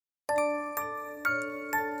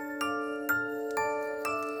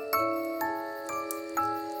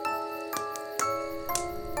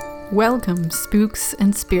Welcome, spooks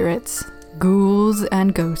and spirits, ghouls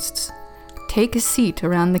and ghosts. Take a seat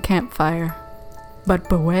around the campfire. But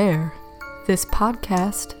beware, this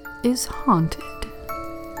podcast is haunted.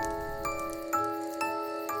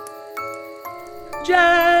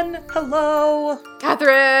 Jen, hello.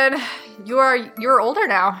 Catherine, you're older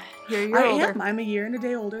now. You're I older. am. I'm a year and a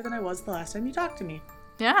day older than I was the last time you talked to me.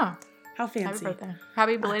 Yeah. How fancy. Happy birthday.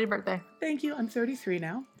 Happy belated birthday. Thank you. I'm 33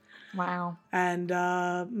 now. Wow. And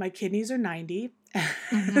my kidneys are 90.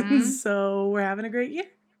 Mhm. So we're having a great year.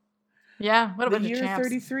 Yeah. What a The bunch of year champs.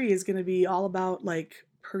 33 is going to be all about like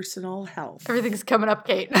personal health. Everything's coming up,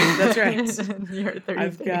 Kate. That's right. You're 33.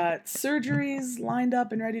 I've got surgeries lined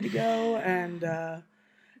up and ready to go. And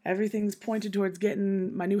everything's pointed towards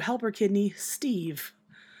getting my new helper kidney, Steve,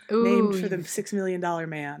 named for the $6 million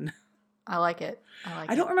man. I like it.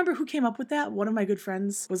 I don't remember who came up with that. One of my good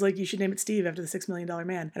friends was like, you should name it Steve after the $6 million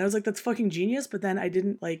man. And I was like, that's fucking genius. But then I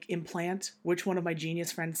didn't like implant which one of my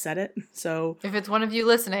genius friends said it. So If it's one of you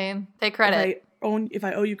listening, take credit. if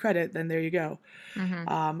I owe you credit, then there you go.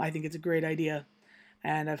 Mhm. I think it's a great idea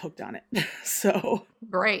and I've hooked on it. So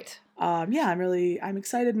Great. yeah, I'm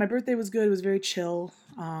excited. My birthday was good. It was very chill.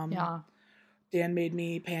 Yeah. Dan made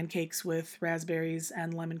me pancakes with raspberries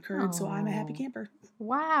and lemon curd. So I'm a happy Oh. camper.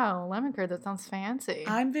 Wow. Lemon curd. That sounds fancy.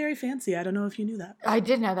 I'm very fancy. I don't know if you knew that. I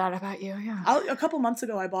did know that about you. Yeah. A couple months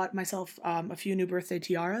ago, I bought myself a few new birthday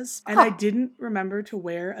tiaras, and I didn't remember to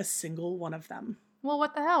wear a single one of them. Well,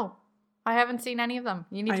 what the hell? I haven't seen any of them.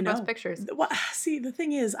 You need I to post know. pictures. Well, see, the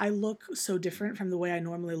thing is, I look so different from the way I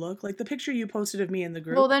normally look. Like the picture you posted of me in the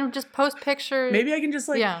group. Well, then just post pictures. Maybe I can just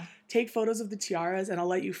Yeah. take photos of the tiaras, and I'll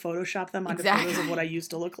let you Photoshop them onto Exactly. photos of what I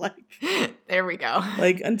used to look like. There we go.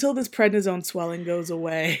 Like until this prednisone swelling goes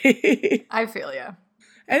away. I feel you.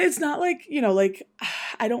 And it's not like,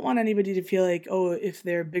 I don't want anybody to feel like, oh, if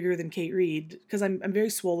they're bigger than Kate Reed, because I'm very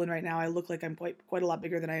swollen right now. I look like I'm quite a lot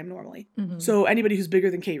bigger than I am normally. Mm-hmm. So anybody who's bigger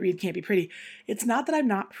than Kate Reed can't be pretty. It's not that I'm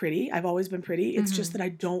not pretty. I've always been pretty. It's just that I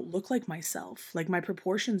don't look like myself. Like my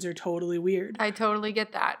proportions are totally weird. I totally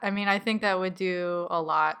get that. I mean, I think that would do a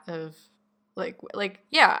lot of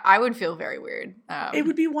yeah, I would feel very weird. It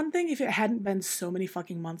would be one thing if it hadn't been so many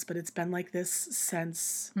fucking months, but it's been like this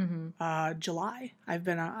since July. I've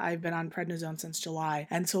been on prednisone since July,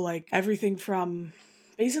 and so like everything from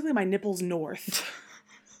basically my nipples north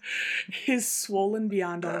is swollen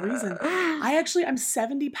beyond all reason. I'm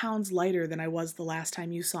 70 pounds lighter than I was the last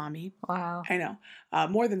time you saw me. Wow. I know,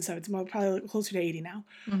 more than 7. It's probably closer to 80 now.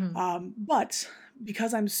 But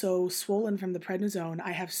because I'm so swollen from the prednisone,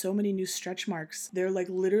 I have so many new stretch marks. They're like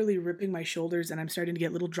literally ripping my shoulders, and I'm starting to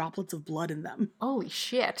get little droplets of blood in them. Holy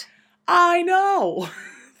shit. I know.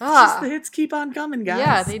 Just the hits keep on coming, guys.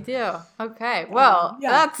 Yeah, they do. Okay. Well,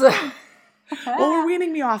 yeah. that's Well, we're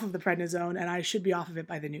weaning me off of the prednisone, and I should be off of it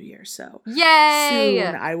by the new year. So Yay!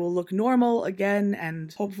 soon I will look normal again,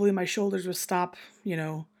 and hopefully my shoulders will stop,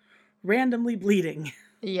 randomly bleeding.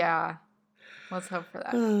 Yeah. Let's hope for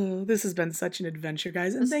that. Oh, this has been such an adventure,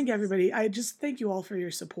 guys. And thank everybody. I just thank you all for your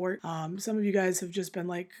support. Some of you guys have just been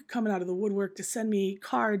like coming out of the woodwork to send me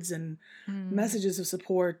cards and messages of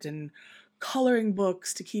support and coloring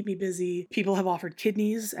books to keep me busy. People have offered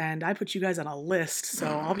kidneys, and I put you guys on a list, so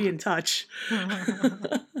I'll be in touch.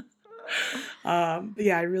 But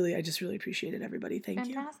yeah, I just really appreciate it, everybody. Thank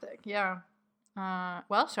you. Fantastic. Yeah.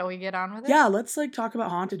 Well, shall we get on with it? Yeah, let's talk about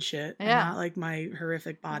haunted shit and Yeah. not like my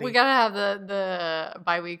horrific body. We gotta have the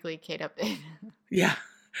bi-weekly Kate update. Yeah.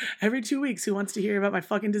 Every 2 weeks, who wants to hear about my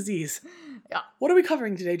fucking disease? Yeah. What are we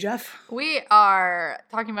covering today, Jeff? We are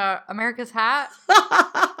talking about America's Hat,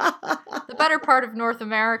 the better part of North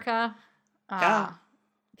America, Yeah.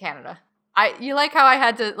 Canada. You like how I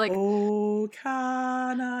had to Oh,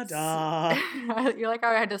 Canada. you like how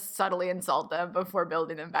I had to subtly insult them before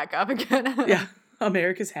building them back up again. Yeah,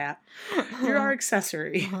 America's Hat. You're our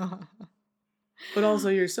accessory. But also,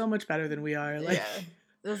 you're so much better than we are. Like, Yeah.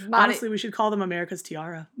 This is not honestly, we should call them America's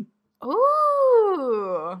Tiara.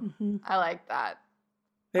 Ooh, Mhm. I like that.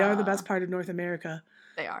 They are the best part of North America.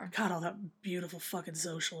 They are. God, all that beautiful fucking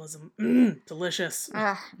socialism. Delicious.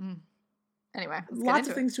 Anyway, let's get Lots into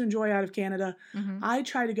of things to enjoy out of Canada. it. Mhm. I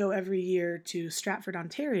try to go every year to Stratford,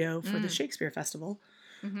 Ontario for the Mm. Shakespeare Festival.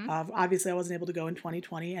 Mhm. Obviously, I wasn't able to go in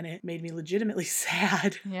 2020, and it made me legitimately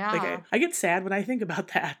sad. Yeah. Like, I get sad when I think about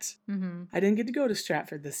that. Mhm. I didn't get to go to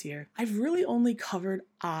Stratford this year. I've really only covered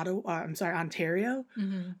Ontario.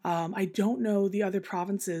 Mhm. I don't know the other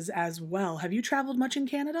provinces as well. Have you traveled much in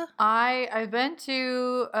Canada? I've been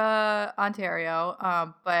to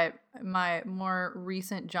Ontario, but my more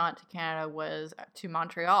recent jaunt to Canada was to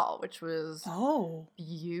Montreal, which was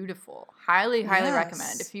beautiful. Highly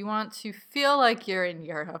recommend. If you want to feel like you're in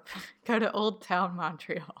Europe, go to Old Town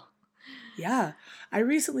Montreal. Yeah. I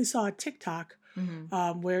recently saw a TikTok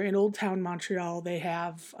where in Old Town Montreal they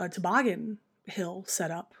have a toboggan hill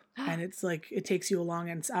set up. And it's like, it takes you along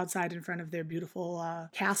and it's outside in front of their beautiful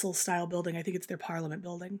castle style building. I think it's their Parliament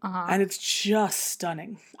building. And it's just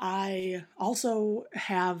stunning. I also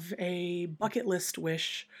have a bucket list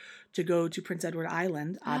wish to go to Prince Edward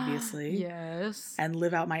Island, obviously. Yes. And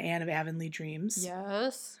live out my Anne of Avonlea dreams.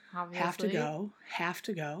 Yes, obviously. Have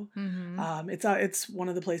to go. It's one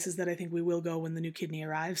of the places that I think we will go when the new kidney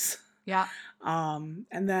arrives. Yeah. And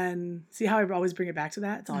then, see how I always bring it back to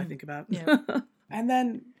that? It's all I think about. Yeah. And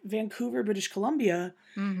then Vancouver, British Columbia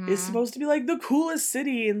is supposed to be like the coolest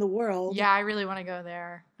city in the world. Yeah, I really want to go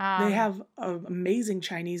there. They have amazing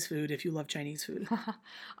Chinese food if you love Chinese food.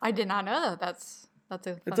 I did not know that. That's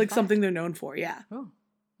a It's like something they're known for, yeah. Oh,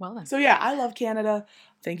 well then. So yeah, I love Canada.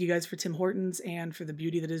 Thank you guys for Tim Hortons and for the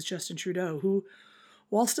beauty that is Justin Trudeau, who,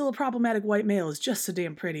 while still a problematic white male, is just so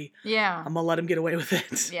damn pretty. Yeah. I'm gonna let him get away with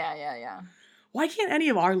it. Yeah. Why can't any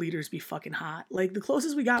of our leaders be fucking hot? Like, the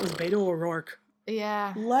closest we got was Beto O'Rourke.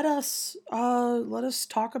 Yeah. Let us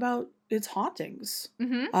talk about its hauntings.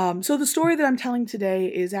 So the story that I'm telling today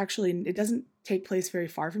is actually, it doesn't take place very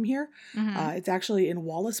far from here. It's actually in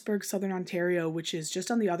Wallaceburg, Southern Ontario, which is just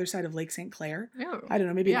on the other side of Lake St. Clair. Oh, I don't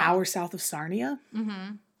know, maybe an hour south of Sarnia.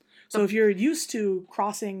 So if you're used to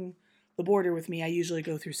crossing the border with me, I usually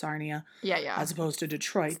go through Sarnia. Yeah. As opposed to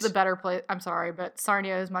Detroit. It's the better place. I'm sorry, but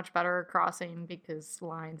Sarnia is much better crossing because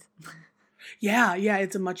lines. Yeah,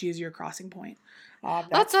 it's a much easier crossing point.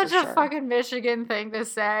 That's such a fucking Michigan thing to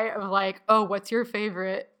say of like, oh, what's your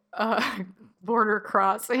favorite border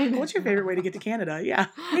crossing? What's your favorite way to get to Canada? Yeah.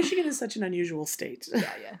 Michigan is such an unusual state.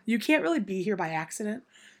 Yeah. You can't really be here by accident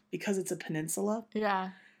because it's a peninsula. Yeah.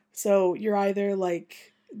 So you're either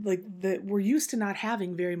we're used to not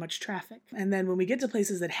having very much traffic. And then when we get to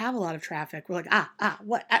places that have a lot of traffic, we're like,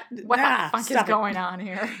 what the fuck is going on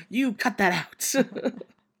here? You cut that out.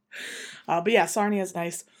 But yeah, Sarnia is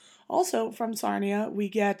nice. Also from Sarnia, we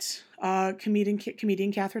get comedian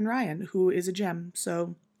Catherine Ryan, who is a gem.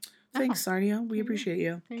 So thanks, Sarnia. We appreciate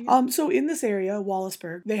you. So in this area,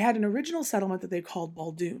 Wallaceburg, they had an original settlement that they called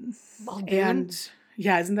Baldoon. Baldoon? And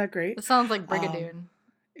yeah, isn't that great? It sounds like Brigadoon.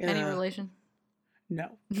 Any relation?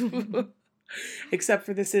 No. Except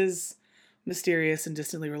for this is mysterious and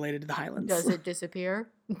distantly related to the Highlands. Does it disappear?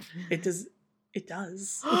 It does. It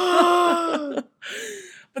does.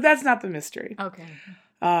 But that's not the mystery. Okay.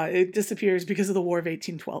 It disappears because of the War of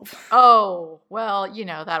 1812. Oh, well,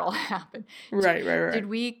 that'll happen. Right. Did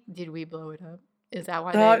we blow it up? Is that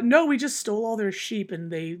why No, we just stole all their sheep and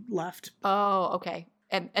they left. Oh, okay.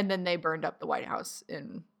 And then they burned up the White House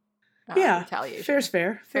in retaliation. Fair's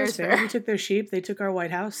fair. We took their sheep. They took our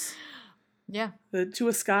White House. Yeah. To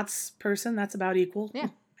a Scots person, that's about equal. Yeah.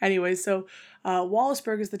 Anyway, so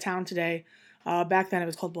Wallaceburg is the town today. Back then it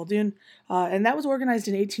was called Baldoon. And that was organized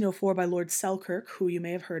in 1804 by Lord Selkirk, who you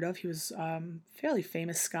may have heard of. He was a fairly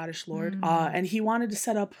famous Scottish lord. And he wanted to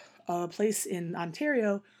set up a place in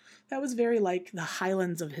Ontario that was very like the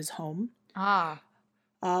Highlands of his home.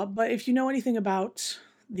 But if you know anything about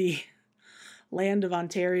the land of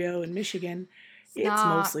Ontario and Michigan, it's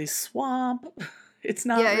mostly swamp. It's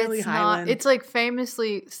not really highland. It's like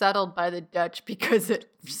famously settled by the Dutch because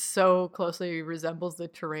it so closely resembles the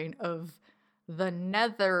terrain of the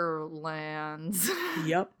Netherlands.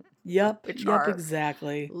 Yep,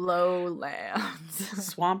 exactly. Lowlands.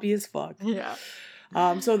 Swampy as fuck. Yeah.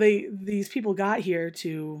 So these people got here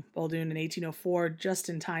to Baldoon in 1804 just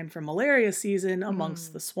in time for malaria season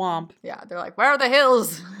amongst the swamp. Yeah, they're like, where are the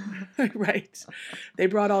hills? Right. They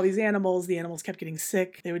brought all these animals. The animals kept getting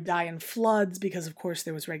sick. They would die in floods because, of course,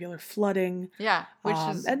 there was regular flooding. Yeah,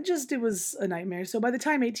 it was a nightmare. So by the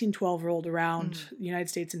time 1812 rolled around, the United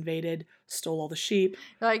States invaded, stole all the sheep.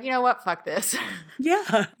 They're like, you know what? Fuck this.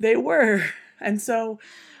 Yeah, they were. And so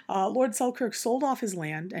Lord Selkirk sold off his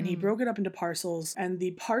land and he broke it up into parcels. And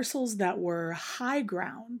the parcels that were high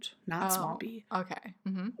ground, not swampy,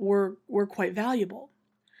 were quite valuable.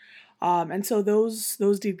 And so those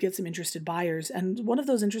did get some interested buyers. And one of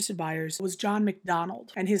those interested buyers was John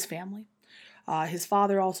MacDonald and his family. His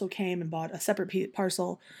father also came and bought a separate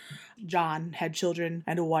parcel. John had children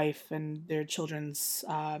and a wife and their children's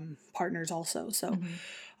partners also. So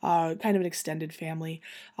kind of an extended family.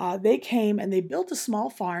 They came and they built a small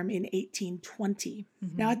farm in 1820.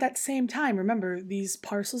 Now, at that same time, remember, these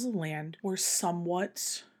parcels of land were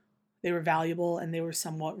somewhat They were valuable and they were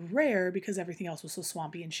somewhat rare because everything else was so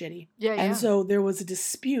swampy and shitty. Yeah, And so there was a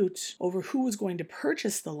dispute over who was going to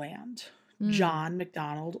purchase the land. John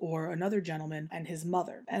McDonald or another gentleman and his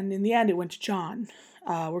mother. And in the end, it went to John.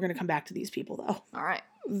 We're going to come back to these people, though. All right.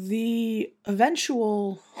 The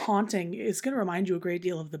eventual haunting is going to remind you a great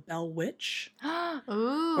deal of the Bell Witch.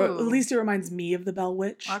 Ooh. Or at least it reminds me of the Bell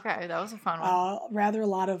Witch. Okay, that was a fun one. Rather a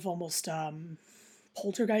lot of almost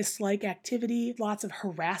poltergeist-like activity, lots of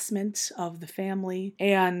harassment of the family,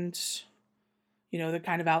 and they're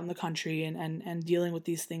kind of out in the country and dealing with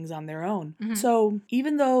these things on their own. Mm-hmm. So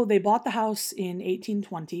even though they bought the house in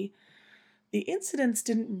 1820, the incidents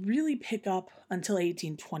didn't really pick up until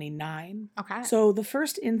 1829. Okay. So the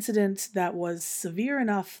first incident that was severe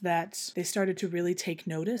enough that they started to really take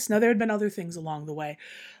notice. Now, there had been other things along the way.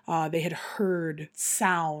 They had heard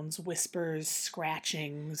sounds, whispers,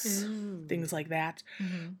 scratchings, things like that.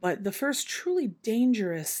 Mm-hmm. But the first truly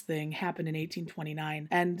dangerous thing happened in 1829.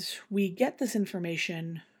 And we get this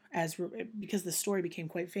information because the story became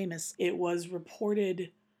quite famous. It was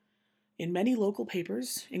reported in many local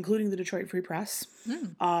papers, including the Detroit Free Press,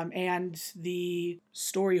 and the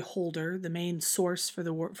story holder, the main source for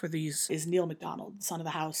these, is Neil McDonald, the son of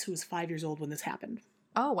the house, who was 5 years old when this happened.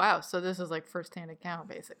 Oh, wow. So this is like first-hand account,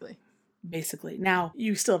 basically. Basically. Now,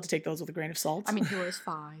 you still have to take those with a grain of salt. I mean, he was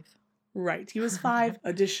 5. Right. He was 5.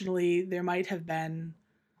 Additionally, there might have been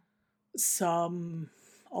some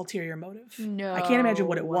ulterior motive. No. I can't imagine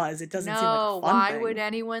what it was. It doesn't seem like a fun why thing. would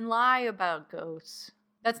anyone lie about ghosts?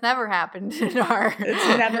 That's never happened in our...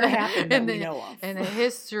 It's never happened that we know of. In the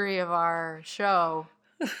history of our show.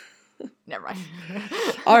 Never mind.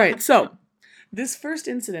 All right, so this first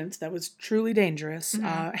incident that was truly dangerous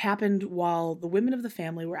happened while the women of the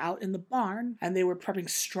family were out in the barn and they were prepping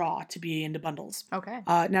straw to be into bundles. Okay.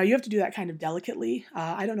 Now, you have to do that kind of delicately.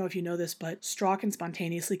 I don't know if you know this, but straw can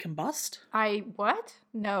spontaneously combust. What?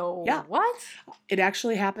 No. Yeah. What? It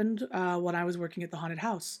actually happened when I was working at the haunted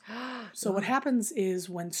house. So what happens is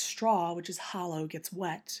when straw, which is hollow, gets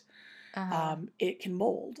wet, it can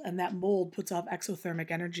mold, and that mold puts off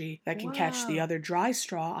exothermic energy that can catch the other dry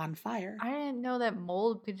straw on fire. I didn't know that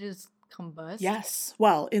mold could just combust. Yes.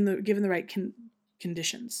 Well, given the right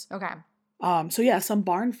conditions. Okay. So yeah, some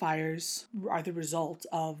barn fires are the result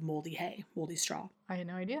of moldy hay, moldy straw. I had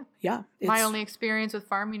no idea. Yeah. My only experience with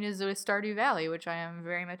farming is with Stardew Valley, which I am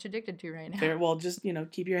very much addicted to right now. Well, just,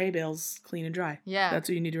 keep your hay bales clean and dry. Yeah. That's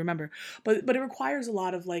what you need to remember. But it requires a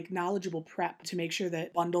lot of knowledgeable prep to make sure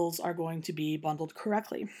that bundles are going to be bundled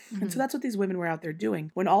correctly. Mm-hmm. And so that's what these women were out there doing.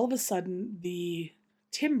 When all of a sudden the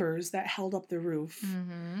timbers that held up the roof,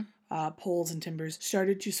 poles and timbers,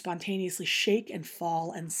 started to spontaneously shake and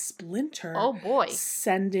fall and splinter. Oh boy.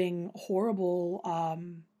 Sending horrible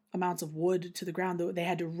amounts of wood to the ground. They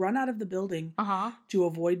had to run out of the building to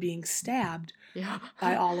avoid being stabbed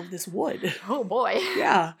by all of this wood. Oh boy.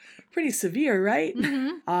 Yeah. Pretty severe, right?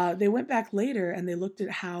 Mm-hmm. They went back later and they looked at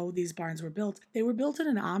how these barns were built. They were built in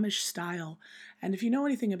an Amish style. And if you know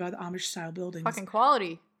anything about Amish style buildings, fucking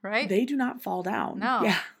quality, right? They do not fall down. No.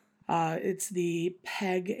 Yeah. It's the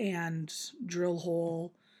peg and drill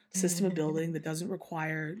hole system of building that doesn't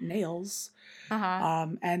require nails.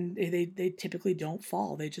 And they typically don't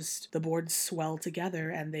fall. The boards swell together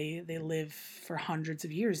and they live for hundreds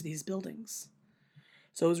of years, these buildings.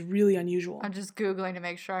 So it was really unusual. I'm just Googling to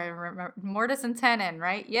make sure I remember. Mortise and tenon,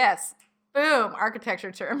 right? Yes. Boom.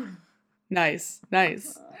 Architecture term. Nice. I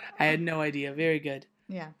had no idea. Very good.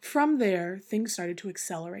 Yeah. From there, things started to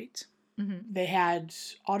accelerate. Mm-hmm. They had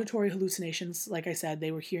auditory hallucinations. Like I said,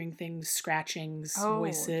 they were hearing things, scratchings,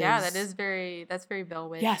 voices. Yeah, that's very Bell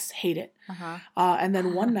Witch. Yes, hate it. And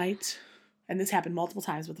then one night, and this happened multiple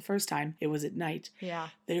times, but the first time it was at night. Yeah.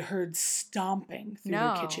 They heard stomping through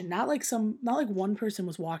their kitchen. Not like one person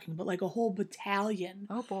was walking, but like a whole battalion.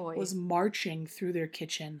 Oh boy. Was marching through their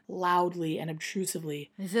kitchen loudly and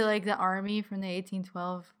obtrusively. Is it like the army from the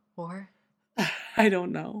 1812 war? I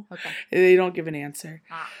don't know. Okay. They don't give an answer.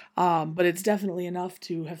 But it's definitely enough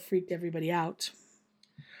to have freaked everybody out.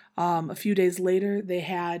 A few days later, they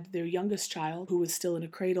had their youngest child, who was still in a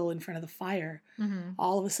cradle in front of the fire. Mm-hmm.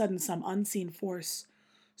 All of a sudden, some unseen force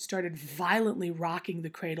started violently rocking the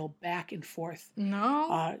cradle back and forth.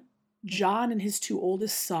 No. John and his two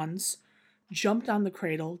oldest sons jumped on the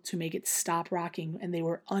cradle to make it stop rocking, and they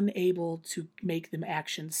were unable to make the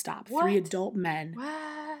action stop. What? 3 adult men.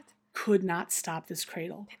 What? Could not stop this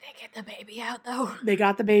cradle. Did they get the baby out, though? They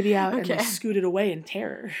got the baby out and they scooted away in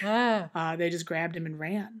terror. Yeah. They just grabbed him and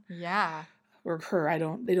ran. Yeah. Or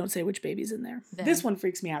her. They don't say which baby's in there. Then. This one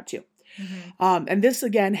freaks me out too. Mm-hmm. And this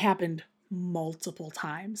again happened multiple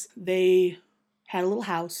times. They had a little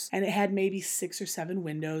house, and it had maybe 6 or 7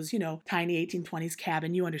 windows, tiny 1820s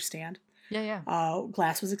cabin, you understand. Yeah.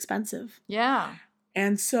 Glass was expensive. Yeah.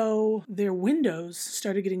 And so their windows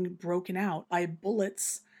started getting broken out by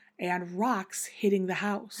bullets and rocks hitting the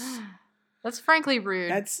house. That's frankly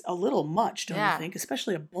rude. That's a little much, don't you think?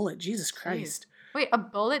 Especially a bullet. Jesus Christ. Wait, a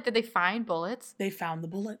bullet? Did they find bullets? They found the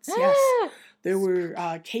bullets, yes. There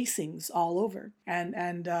were casings all over.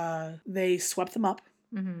 And they swept them up.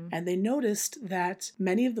 Mm-hmm. And they noticed that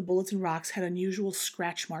many of the bullets and rocks had unusual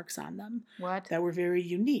scratch marks on them. What? That were very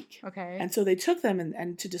unique. Okay. And so they took them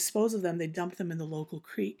and to dispose of them, they dumped them in the local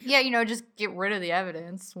creek. Yeah, just get rid of the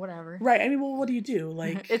evidence, whatever. Right. I mean, well, what do you do?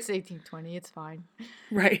 It's 1820, it's fine.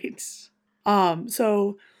 Right.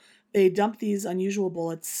 So they dump these unusual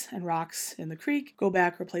bullets and rocks in the creek, go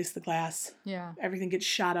back, replace the glass. Yeah. Everything gets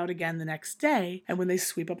shot out again the next day. And when they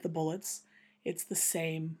sweep up the bullets, it's the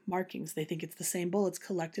same markings. They think it's the same bullets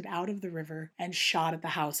collected out of the river and shot at the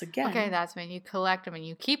house again. Okay, that's when you collect them and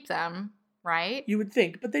you keep them, right? You would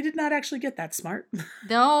think, but they did not actually get that smart.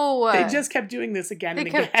 No. They just kept doing this again and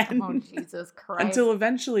again. Oh, Jesus Christ. Until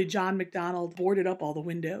eventually John McDonald boarded up all the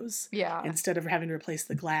windows. Yeah. Instead of having to replace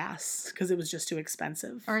the glass because it was just too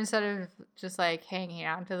expensive. Or instead of just hanging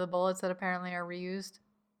on to the bullets that apparently are reused.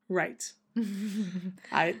 Right. You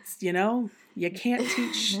can't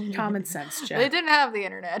teach common sense, Jeff. They didn't have the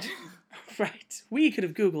internet. Right. We could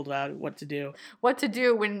have Googled about what to do. What to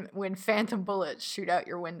do when phantom bullets shoot out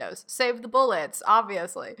your windows. Save the bullets,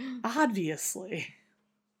 obviously. Obviously.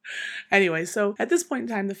 Anyway, so at this point in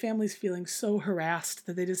time, the family's feeling so harassed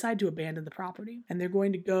that they decide to abandon the property. And they're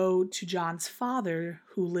going to go to John's father,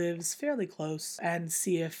 who lives fairly close, and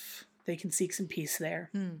see if they can seek some peace there.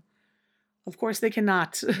 Of course, they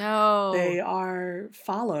cannot. No. They are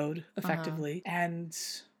followed, effectively. And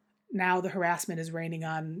now the harassment is raining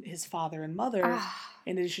on his father and mother,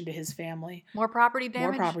 in addition to his family. More property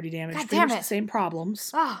damage? More property damage. God Pretty damn much it. the same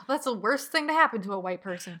problems. That's the worst thing to happen to a white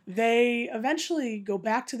person. They eventually go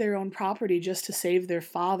back to their own property just to save their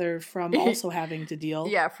father from also having to deal.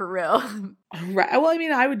 Yeah, for real. Right. Well, I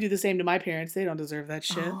mean, I would do the same to my parents. They don't deserve that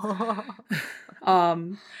shit.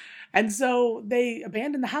 And so they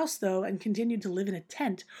abandoned the house, though, and continued to live in a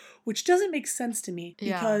tent, which doesn't make sense to me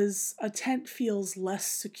because a tent feels less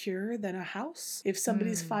secure than a house. If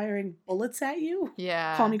somebody's firing bullets at you,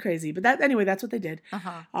 call me crazy. But that's what they did.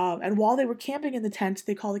 And while they were camping in the tent,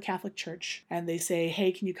 they call the Catholic Church and they say,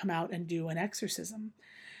 hey, can you come out and do an exorcism?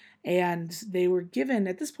 And they were given,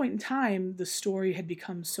 at this point in time, the story had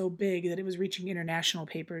become so big that it was reaching international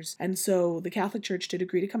papers. And so the Catholic Church did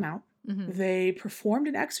agree to come out. Mm-hmm. They performed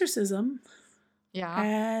an exorcism. Yeah.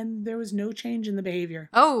 And there was no change in the behavior.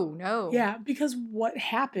 Oh, no. Yeah, because what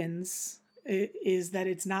happens is that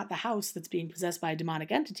it's not the house that's being possessed by a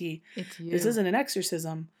demonic entity. It's you. This isn't an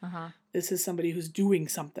exorcism. This is somebody who's doing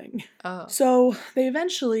something. Oh. So they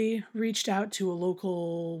eventually reached out to a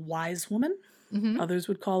local wise woman. Mm-hmm. Others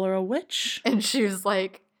would call her a witch. And she was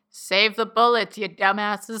like, save the bullets, you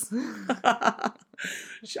dumbasses.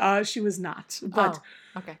 She was not. But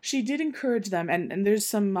okay. She did encourage them. And there's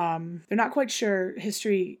some, they're not quite sure.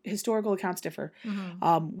 Historical accounts differ.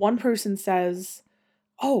 Mm-hmm. One person says,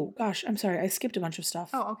 oh, gosh, I'm sorry. I skipped a bunch of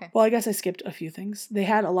stuff. Oh, okay. Well, I guess I skipped a few things. They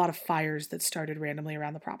had a lot of fires that started randomly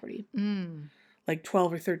around the property. Like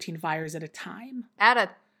 12 or 13 fires at a time.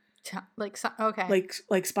 Okay.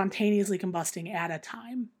 Like spontaneously combusting at a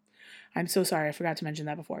time. I'm so sorry. I forgot to mention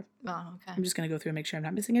that before. Oh, okay. I'm just going to go through and make sure I'm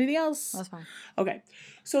not missing anything else. That's fine. Okay.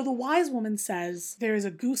 So the wise woman says, there is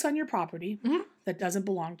a goose on your property that doesn't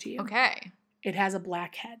belong to you. Okay. It has a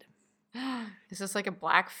black head. Is this like a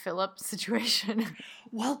Black Phillip situation?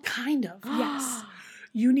 Well, kind of, yes.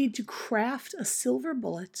 You need to craft a silver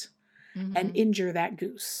bullet and injure that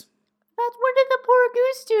goose. What did the poor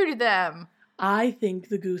goose do to them? I think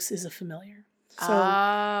the goose is a familiar.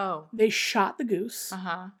 So they shot the goose,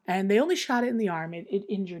 and they only shot it in the arm. It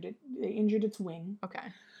injured it. They injured its wing.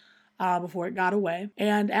 Okay. Before it got away.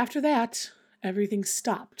 And after that, everything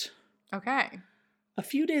stopped. Okay. A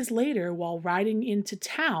few days later, while riding into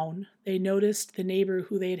town, they noticed the neighbor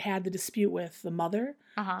who they had the dispute with, the mother.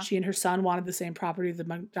 She and her son wanted the same property the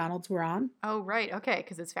McDonald's were on. Oh, right. Okay,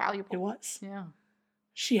 because it's valuable. It was. Yeah.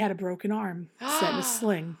 She had a broken arm set in a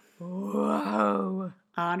sling. Whoa.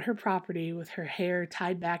 On her property with her hair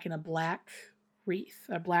tied back in a black wreath,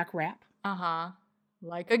 a black wrap.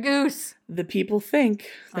 Like a goose. The people think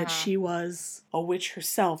that she was a witch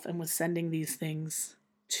herself and was sending these things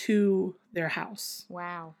to their house.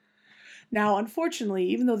 Wow. Now, unfortunately,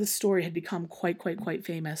 even though this story had become quite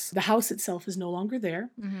famous, the house itself is no longer there.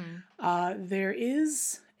 There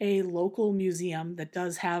is a local museum that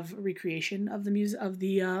does have recreation of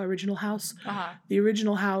the original house. The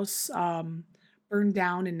original house burned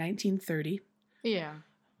down in 1930. Yeah.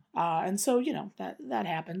 And so, that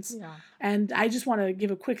happens. Yeah. And I just want to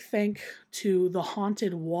give a quick thank to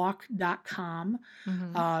thehauntedwalk.com,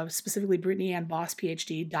 specifically Brittany Ann Boss,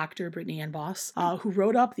 PhD, Dr. Brittany Ann Boss, who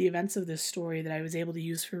wrote up the events of this story that I was able to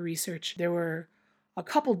use for research. There were a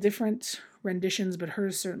couple different renditions, but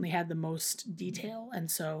hers certainly had the most detail. And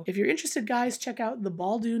so if you're interested, guys, check out the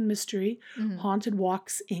Baldoon Mystery, Haunted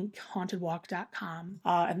Walks Inc., hauntedwalk.com.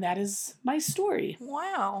 And that is my story.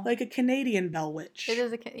 Wow. Like a Canadian Bell Witch. It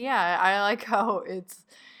is yeah, I like how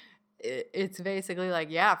it's basically like,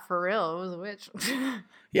 yeah, for real, it was a witch.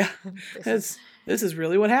 Yeah, this is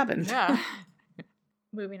really what happened. Yeah.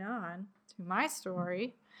 Moving on to my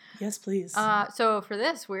story. Yes, please. So for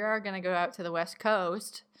this, we are going to go out to the West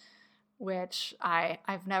Coast, which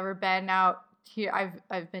I've never been out here.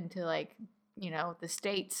 I've been to the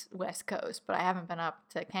States West Coast, but I haven't been up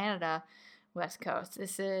to Canada West Coast.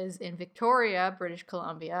 This is in Victoria, British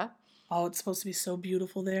Columbia. Oh, it's supposed to be so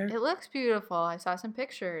beautiful there. It looks beautiful. I saw some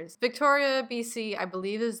pictures. Victoria, BC, I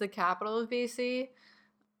believe is the capital of BC.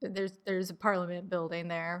 There's a Parliament building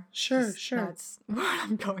there. Sure. That's what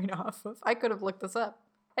I'm going off of. I could have looked this up.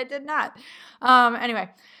 I did not. Anyway,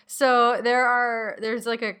 so there's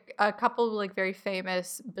like a couple like very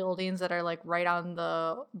famous buildings that are like right on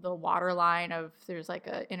the water line of, there's like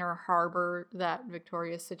a inner harbor that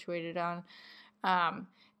Victoria is situated on.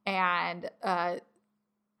 And I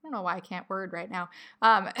don't know why I can't word right now.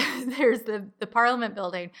 There's the Parliament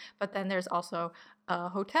building, but then there's also a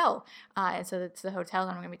hotel. And so it's the hotel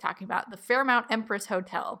that I'm going to be talking about, the Fairmount Empress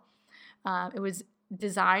Hotel. It was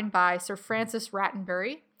designed by Sir Francis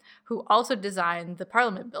Rattenbury, who also designed the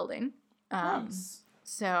Parliament building. Nice.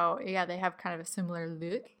 So, yeah, they have kind of a similar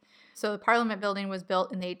look. So the Parliament building was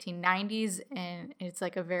built in the 1890s, and it's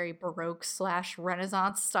like a very Baroque /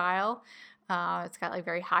 Renaissance style. It's got like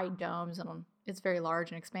very high domes, and it's very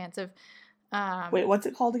large and expansive. Wait, what's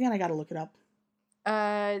it called again? I got to look it up.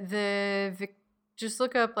 Just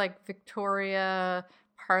look up like Victoria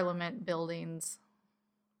Parliament buildings,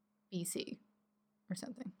 BC. Or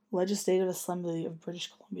something. Legislative Assembly of British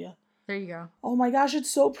Columbia. There you go. Oh my gosh, it's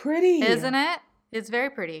so pretty. Isn't it? It's very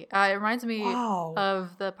pretty. It reminds me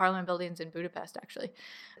of the Parliament buildings in Budapest, actually.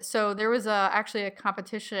 So there was actually a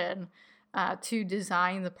competition to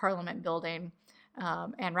design the Parliament building,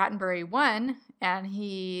 and Rattenbury won, and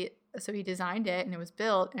he designed it, and it was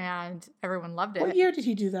built, and everyone loved it. What year did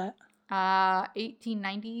he do that?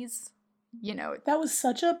 1890s. That was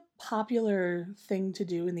such a popular thing to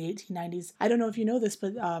do in the 1890s. I don't know if you know this,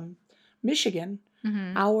 but Michigan,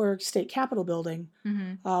 our state capitol building,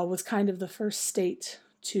 was kind of the first state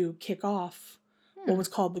to kick off what was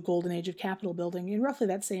called the Golden Age of Capitol building in roughly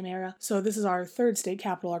that same era. So this is our third state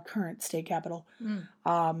capitol, our current state capitol.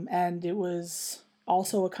 And it was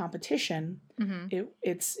also a competition.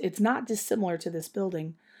 It's not dissimilar to this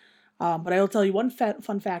building. But I will tell you one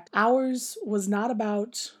fun fact. Ours was not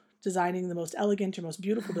about designing the most elegant or most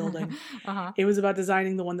beautiful building. It was about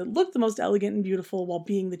designing the one that looked the most elegant and beautiful while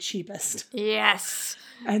being the cheapest. Yes.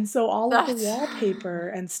 And so all of the wallpaper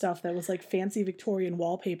and stuff that was like fancy Victorian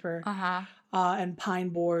wallpaper and pine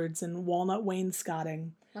boards and walnut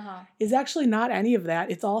wainscoting is actually not any of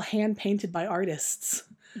that. It's all hand painted by artists.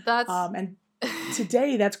 And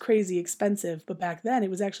today that's crazy expensive, but back then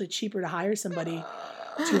it was actually cheaper to hire somebody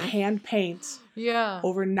to hand paint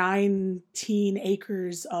over 19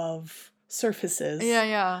 acres of surfaces.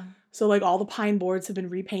 Yeah. So like all the pine boards have been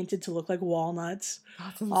repainted to look like walnuts.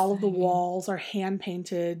 All of the walls are hand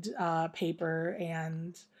painted paper,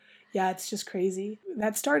 and yeah, it's just crazy.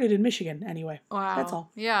 That started in Michigan anyway. Wow. That's all.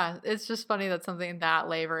 Yeah, it's just funny that something that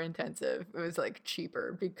labor intensive, it was like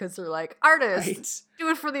cheaper because they're like, artists, do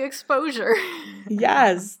it for the exposure.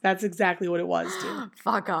 Yes, that's exactly what it was too.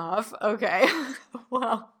 Fuck off. Okay.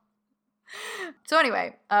 Well. So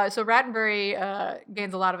anyway, so Rattenbury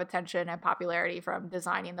gains a lot of attention and popularity from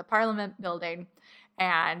designing the Parliament building.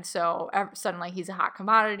 And so suddenly he's a hot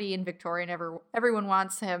commodity in Victoria, and everyone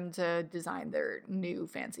wants him to design their new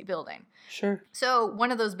fancy building. Sure. So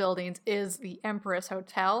one of those buildings is the Empress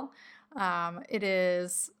Hotel. It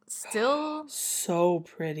is still so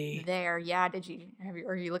pretty there. Yeah.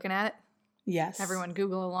 Are you looking at it? Yes. Everyone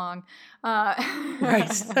Google along. Right.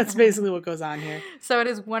 That's basically what goes on here. So it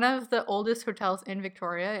is one of the oldest hotels in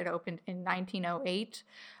Victoria. It opened in 1908.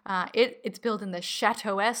 It's built in the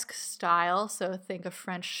chateau-esque style. So think of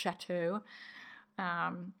French chateau.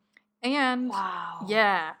 And wow.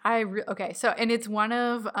 Yeah, okay. So, and it's one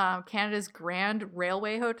of Canada's Grand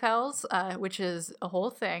Railway hotels, which is a whole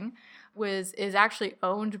thing. is actually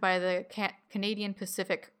owned by the Canadian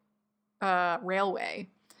Pacific Railway.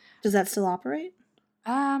 Does that still operate?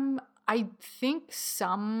 I think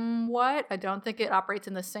somewhat. I don't think it operates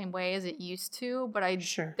in the same way as it used to, but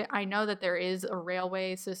I know that there is a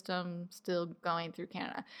railway system still going through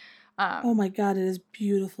Canada. Oh my God, it is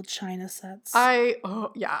beautiful China sets. I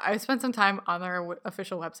spent some time on their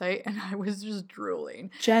official website and I was just drooling.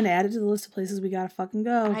 Jen, add it to the list of places we gotta fucking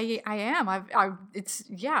go. I am.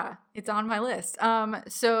 It's on my list.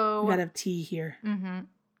 So we gotta have tea here. Mm-hmm.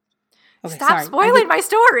 Okay, Stop spoiling my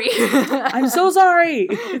story. I'm so sorry.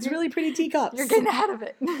 It's really pretty teacups. You're getting ahead of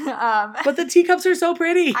it. But the teacups are so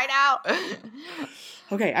pretty. I know.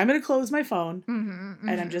 Okay, I'm going to close my phone,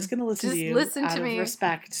 and I'm just going to listen to you out of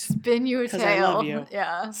respect. Spin you a tale. Because I love you.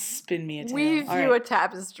 Yeah. Spin me a tale. Weave you a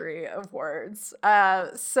tapestry of words.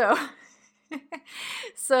 So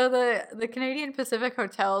the Canadian Pacific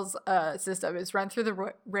Hotels system is run through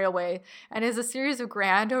the railway and is a series of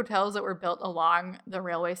grand hotels that were built along the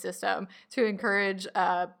railway system to encourage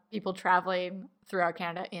people traveling throughout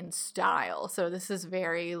Canada in style. So this is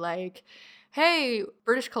very like, hey,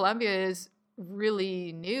 British Columbia is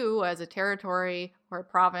really new as a territory or a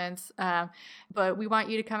province, but we want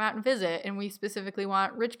you to come out and visit, and we specifically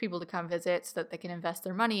want rich people to come visit so that they can invest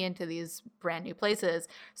their money into these brand new places.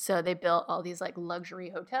 So they built all these like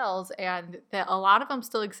luxury hotels, and a lot of them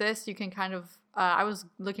still exist. You can kind of I was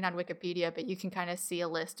looking on Wikipedia, but you can kind of see a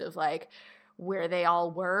list of like where they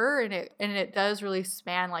all were, and it does really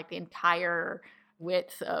span like the entire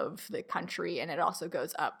width of the country, and it also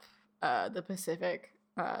goes up the Pacific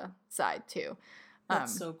side too.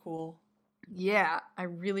 That's so cool. Yeah, I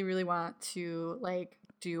really, really want to like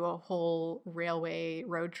do a whole railway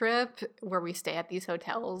road trip where we stay at these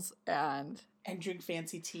hotels and drink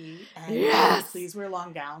fancy tea and please wear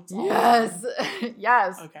long gowns. Yes.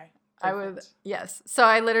 Yes. Okay. Perfect. I would, yes. So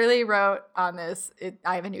I literally wrote on this,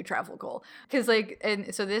 I have a new travel goal. Because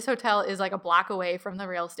so this hotel is like a block away from the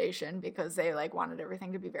rail station because they like wanted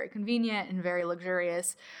everything to be very convenient and very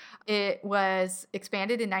luxurious. It was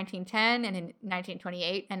expanded in 1910 and in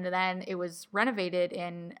 1928, and then it was renovated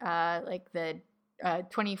in like the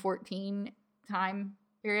 2014 time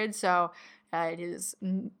period. So it is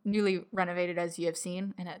newly renovated, as you have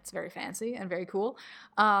seen, and it's very fancy and very cool.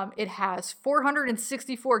 It has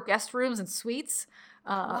 464 guest rooms and suites.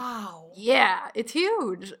 Wow. Yeah, it's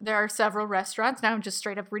huge. There are several restaurants. Now I'm just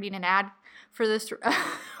straight up reading an ad for this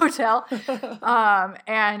hotel,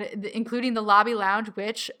 and including the lobby lounge,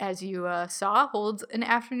 which, as you saw, holds an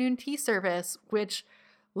afternoon tea service, which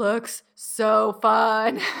looks so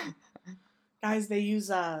fun. Guys, they use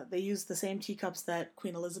the same teacups that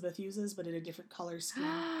Queen Elizabeth uses, but in a different color scheme.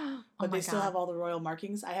 But they still have all the royal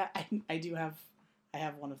markings. I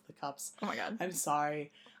have one of the cups. Oh my God. I'm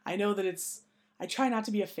sorry. I know that I try not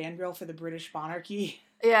to be a fangirl for the British monarchy.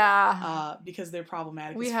 Yeah. Because they're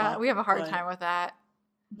problematic. We have a hard time with that.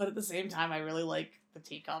 But at the same time, I really like the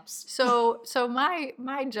teacups. So my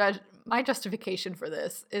justification for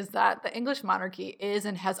this is that the English monarchy is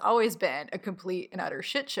and has always been a complete and utter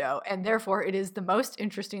shit show, and therefore it is the most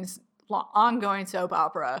interesting ongoing soap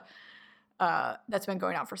opera that's been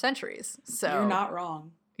going on for centuries. So you're not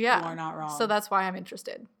wrong. Yeah, you are not wrong. So that's why I'm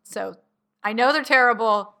interested. So I know they're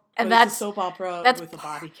terrible, and but it's a soap opera with a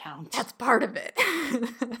body count. That's part of it.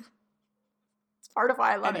 Part of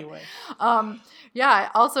why I love it. Yeah,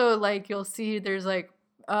 also like you'll see there's like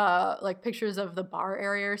pictures of the bar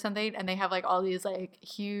area or something, and they have like all these like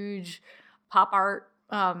huge pop art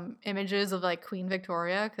images of like Queen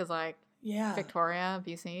Victoria, because like Victoria,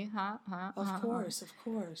 BC, Of course.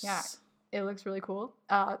 Yeah, it looks really cool.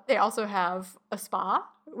 They also have a spa,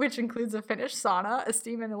 which includes a Finnish sauna, a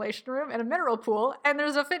steam inhalation room, and a mineral pool, and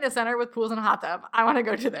there's a fitness center with pools and a hot tub. I want to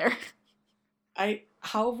go to there.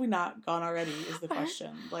 How have we not gone already is the question.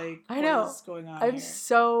 Like, I know. What is going on here?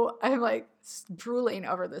 I'm like drooling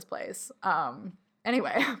over this place.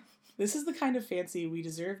 Anyway. This is the kind of fancy we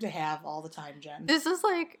deserve to have all the time, Jen. This is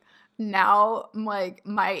like now like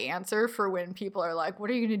my answer for when people are like, what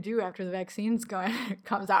are you going to do after the vaccines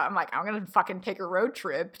comes out? I'm like, I'm going to fucking take a road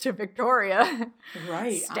trip to Victoria.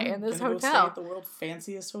 Right. Stay in this hotel. Go stay at the world's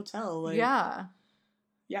fanciest hotel. Like, yeah.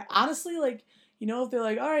 Honestly, like, you know, if they're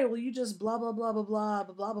like, all right, well, you just blah, blah, blah, blah, blah,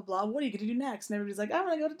 blah, blah, blah, blah. What are you going to do next? And everybody's like, I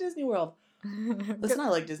want to go to Disney World. Let's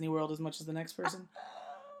not like Disney World as much as the next person.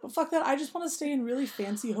 But fuck that. I just want to stay in really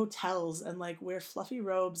fancy hotels and like wear fluffy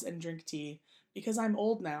robes and drink tea because I'm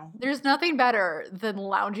old now. There's nothing better than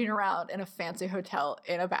lounging around in a fancy hotel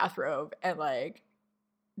in a bathrobe and like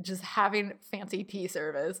just having fancy tea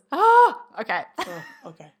service. Okay.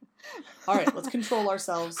 Okay. All right, let's control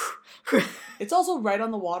ourselves. It's also right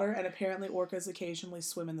on the water, and apparently orcas occasionally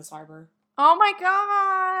swim in this harbor. Oh my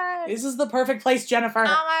god! This is the perfect place, Jennifer. Oh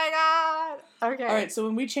my god! Okay. All right, so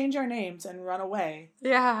when we change our names and run away.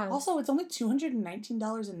 Yeah. Also, it's only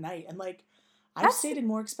 $219 a night, and like, I've stayed in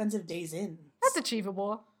more expensive Days Inn. That's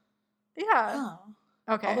achievable. Yeah. Oh.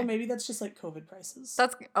 Okay. Although maybe that's just like COVID prices.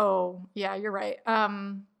 Yeah, you're right.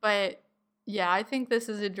 But yeah, I think this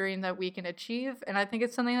is a dream that we can achieve, and I think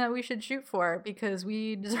it's something that we should shoot for because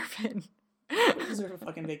we deserve it. We deserve a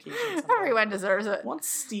fucking vacation someday. Everyone deserves it. Once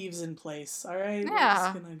Steve's in place, all right? Yeah.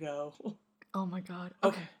 We're just gonna go. Oh my god.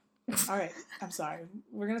 Okay. All right. I'm sorry.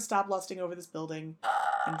 We're gonna stop lusting over this building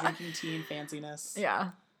and drinking tea and fanciness. Yeah.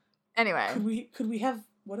 Anyway. Could we have,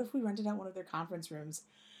 what if we rented out one of their conference rooms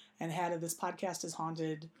and had This Podcast is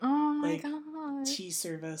Haunted tea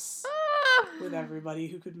service with everybody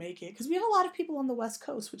who could make it? Because we have a lot of people on the West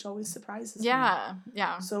Coast, which always surprises me.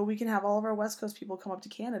 Yeah. So we can have all of our West Coast people come up to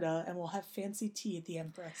Canada and we'll have fancy tea at the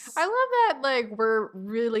Empress. I love that, like, we're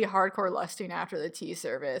really hardcore lusting after the tea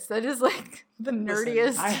service. That is, like, the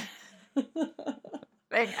nerdiest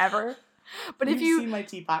thing ever. But if you see my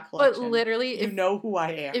teapot collection, but literally, you know who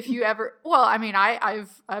I am. If you ever, well, I mean,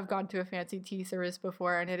 I've gone to a fancy tea service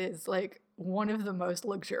before, and it is like one of the most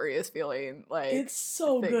luxurious feeling. Like, it's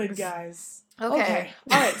so things. Good, guys. Okay.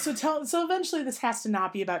 All right. So eventually, this has to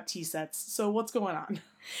not be about tea sets. So what's going on?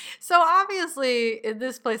 So obviously,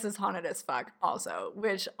 this place is haunted as fuck, also,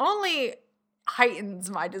 which only heightens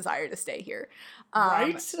my desire to stay here.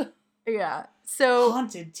 Right? Yeah. So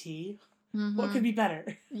haunted tea. Mm-hmm. What could be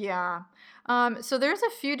better? Yeah. So there's a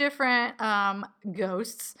few different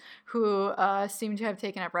ghosts who seem to have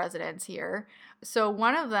taken up residence here. So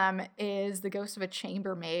one of them is the ghost of a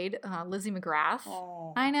chambermaid, Lizzie McGrath.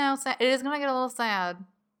 Oh. I know. It is going to get a little sad.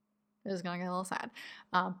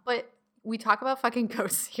 But we talk about fucking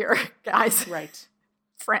ghosts here, guys. Right.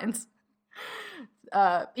 Friends.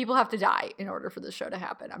 People have to die in order for this show to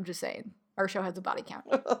happen. I'm just saying. Our show has a body count.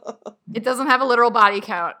 It doesn't have a literal body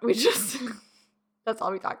count. We just... That's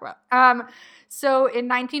all we talk about. So in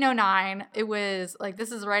 1909, it was like,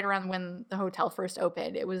 this is right around when the hotel first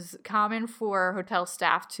opened. It was common for hotel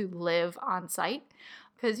staff to live on site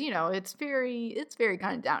because, you know, it's very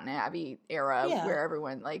kind of Downton Abbey era where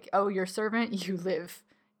everyone like, oh, your servant, you live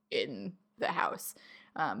in the house,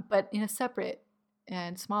 but in a separate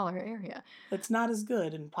and smaller area. It's not as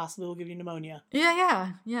good and possibly will give you pneumonia.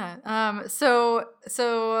 Yeah. So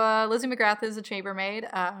Lizzie McGrath is a chambermaid,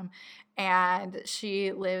 and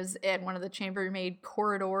she lives in one of the chambermaid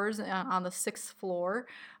corridors on the 6th floor.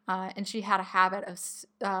 And she had a habit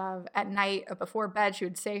of at night before bed, she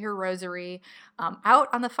would say her rosary out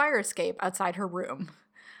on the fire escape outside her room.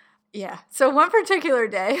 Yeah. So one particular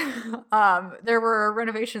day, there were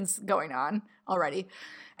renovations going on already.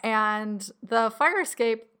 And the fire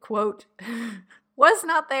escape, quote, was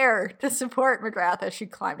not there to support McGrath as she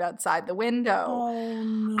climbed outside the window. Oh,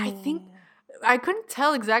 no. I couldn't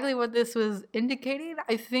tell exactly what this was indicating.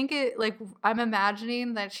 I think I'm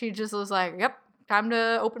imagining that she just was like, yep, time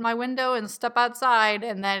to open my window and step outside.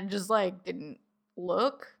 And then just like didn't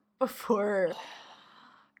look before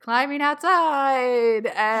climbing outside.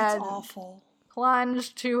 And that's awful.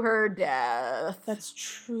 Plunged to her death. That's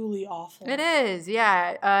truly awful. It is,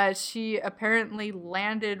 yeah. She apparently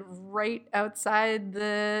landed right outside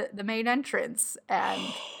the main entrance. And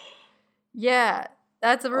yeah,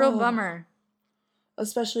 that's a real bummer.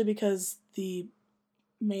 Especially because the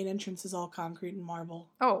main entrance is all concrete and marble.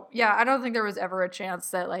 Oh, yeah. I don't think there was ever a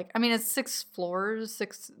chance that, it's 6 floors,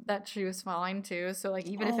 that she was falling to. So,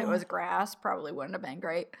 even if it was grass, probably wouldn't have been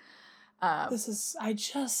great. I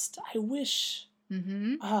wish.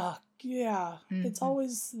 Mm-hmm. Yeah. Mm-hmm. It's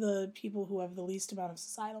always the people who have the least amount of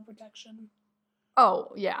societal protection. Oh,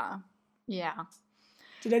 yeah. Yeah.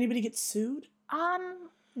 Did anybody get sued?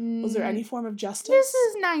 Was there any form of justice? This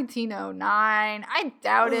is 1909. I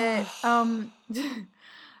doubt it.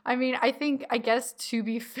 I guess to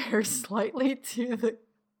be fair slightly to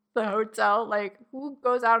the hotel, who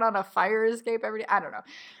goes out on a fire escape every day? I don't know.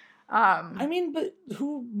 But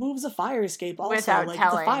who moves a fire escape also? Without telling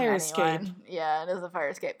the fire anyone. escape. Yeah, it is a fire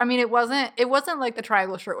escape. It wasn't like the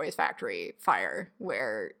Triangle Shirtwaist Factory fire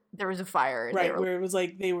where there was a fire. And where it was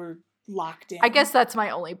they were locked in. I guess that's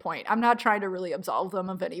my only point. I'm not trying to really absolve them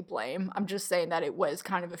of any blame. I'm just saying that it was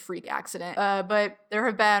kind of a freak accident. But there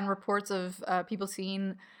have been reports of people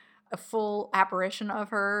seeing a full apparition of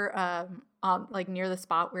her on near the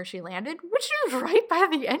spot where she landed, which is right by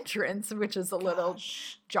the entrance, which is a little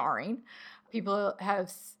jarring. People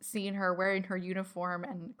have seen her wearing her uniform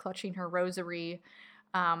and clutching her rosary.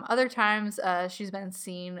 Other times, she's been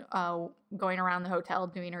seen going around the hotel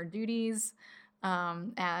doing her duties.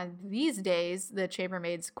 And these days, the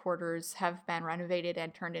chambermaid's quarters have been renovated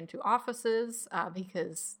and turned into offices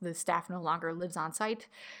because the staff no longer lives on site.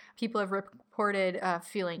 People have reported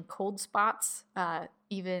feeling cold spots,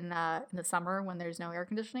 even in the summer when there's no air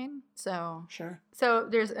conditioning. So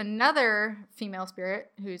there's another female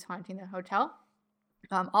spirit who's haunting the hotel.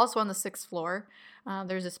 Also on the 6th floor,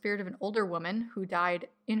 there's a spirit of an older woman who died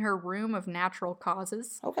in her room of natural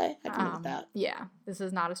causes. Okay, I can live with that. Yeah, this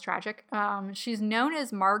is not as tragic. She's known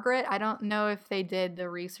as Margaret. I don't know if they did the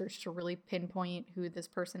research to really pinpoint who this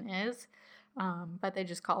person is, but they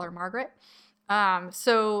just call her Margaret.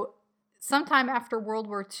 So sometime after World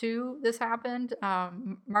War II, this happened.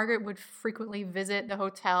 Margaret would frequently visit the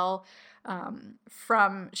hotel.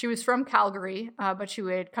 She was from Calgary, but she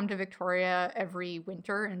would come to Victoria every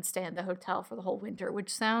winter and stay in the hotel for the whole winter, which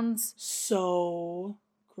sounds so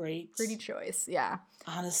great. Pretty choice, yeah.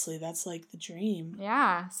 Honestly, that's like the dream.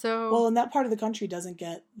 Yeah, so... Well, and that part of the country doesn't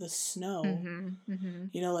get the snow.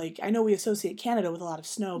 You know, like, I know we associate Canada with a lot of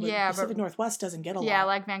snow, but the Pacific Northwest doesn't get a lot. Yeah,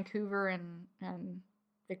 like Vancouver and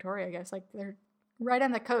Victoria, I guess. Like, they're right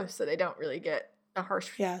on the coast, so they don't really get a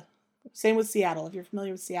harsh... Yeah. Same with Seattle, if you're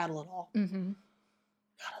familiar with Seattle at all. God,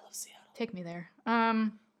 I love Seattle. Take me there.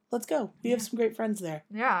 Let's go. We have some great friends there.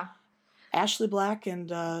 Yeah. Ashley Black and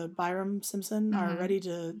Byram Simpson are ready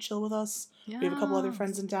to chill with us. We have a couple other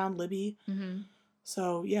friends in town, Libby.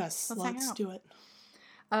 So, yes, let's do it.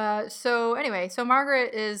 So anyway,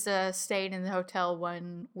 Margaret is staying in the hotel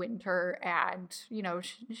one winter, and, you know,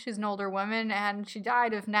 she's an older woman, and she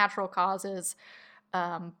died of natural causes.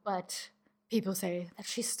 But... people say that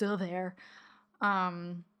she's still there.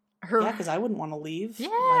 Because I wouldn't want to leave. Yeah.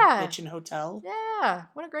 My bitchin' hotel. Yeah.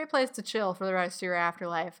 What a great place to chill for the rest of your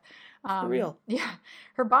afterlife. For real. Yeah.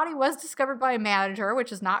 Her body was discovered by a manager,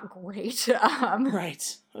 which is not great.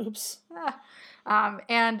 Right. Oops.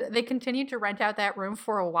 And they continued to rent out that room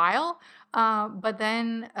for a while. But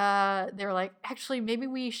then they were like, actually, maybe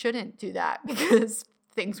we shouldn't do that because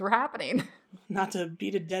things were happening. Not to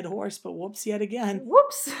beat a dead horse, but whoops yet again.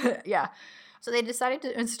 Whoops. Yeah. So they decided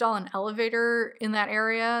to install an elevator in that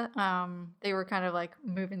area. They were kind of like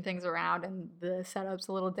moving things around, and the setup's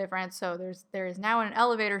a little different. So there is now an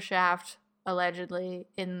elevator shaft, allegedly,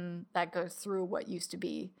 that goes through what used to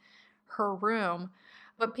be her room.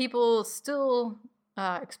 But people still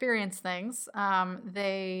experience things.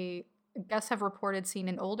 They, I guess, have reported seeing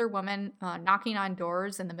an older woman knocking on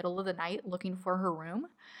doors in the middle of the night looking for her room.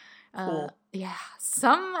 Cool. Yeah,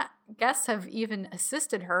 some guests have even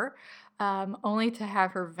assisted her, only to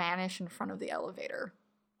have her vanish in front of the elevator.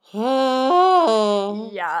 Oh.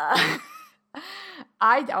 Yeah.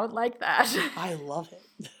 I don't like that. I love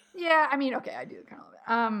it. Yeah, I mean, okay, I do kind of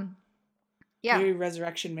love it. Yeah. Mary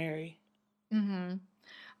Resurrection Mary.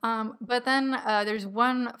 But then there's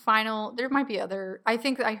there might be other, I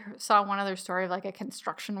think I saw one other story of like a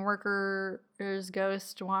construction worker's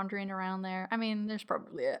ghost wandering around there. I mean, there's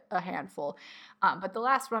probably a handful. But the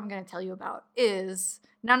last one I'm going to tell you about is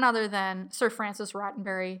none other than Sir Francis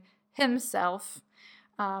Rottenbury himself,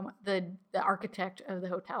 the architect of the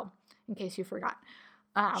hotel, in case you forgot.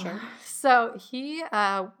 Sure. So he's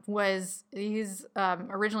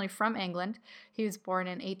originally from England. He was born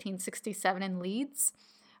in 1867 in Leeds.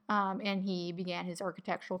 And he began his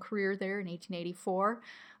architectural career there in 1884.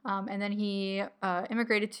 And then he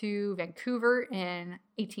immigrated to Vancouver in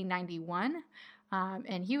 1891.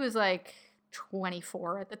 And he was like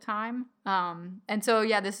 24 at the time. And so,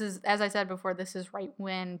 yeah, this is, as I said before, this is right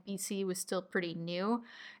when BC was still pretty new.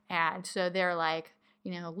 And so they're like,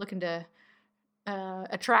 you know, looking to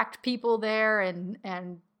attract people there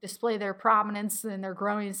and display their prominence and their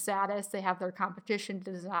growing status. They have their competition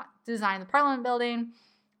to design the Parliament building.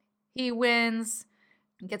 He wins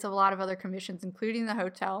and gets a lot of other commissions, including the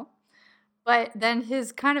hotel. But then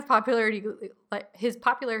his popularity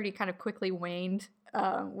kind of quickly waned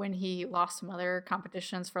when he lost some other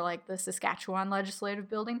competitions for like the Saskatchewan Legislative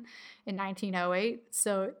Building in 1908.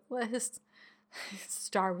 So his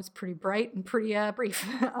star was pretty bright and pretty brief.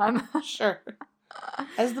 Sure.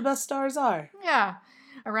 As the best stars are. Yeah.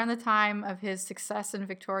 Around the time of his success in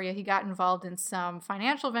Victoria, he got involved in some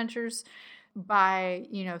financial ventures by,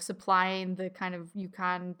 you know, supplying the kind of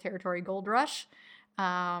Yukon Territory gold rush.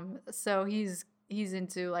 So he's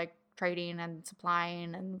into like trading and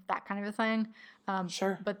supplying and that kind of a thing.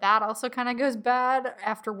 Sure. But that also kind of goes bad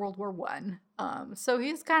after World War I. So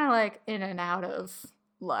he's kind of like in and out of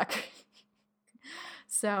luck.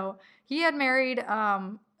 So he had married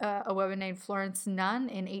a woman named Florence Nunn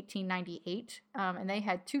in 1898, and they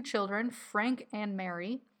had 2 children, Frank and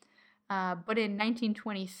Mary. But in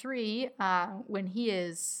 1923, when he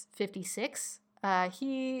is 56,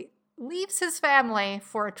 he leaves his family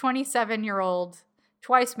for a 27-year-old,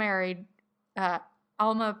 twice married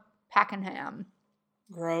Alma Pakenham.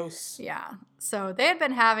 Gross. Yeah. So they had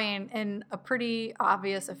been having a pretty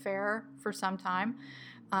obvious affair for some time.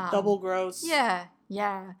 Double gross. Yeah.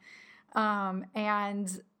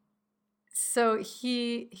 And so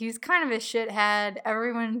he's kind of a shithead.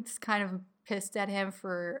 Everyone's kind of pissed at him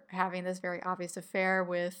for having this very obvious affair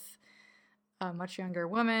with a much younger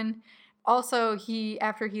woman. Also,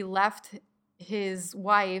 after he left his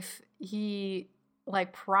wife, he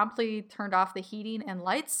like promptly turned off the heating and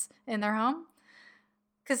lights in their home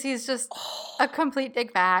because he's just a complete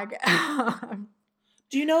dickbag.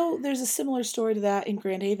 Do you know there's a similar story to that in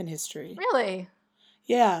Grand Haven history? Really?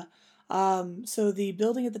 Yeah. So the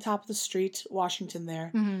building at the top of the street, Washington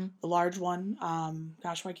there, the large one,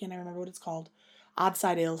 gosh, why can't I remember what it's called?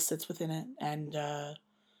 Oddside Ale sits within it, and a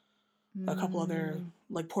couple other,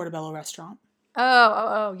 like Portobello restaurant.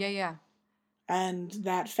 Oh, yeah. And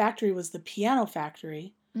that factory was the piano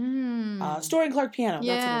factory. Story and Clark Piano,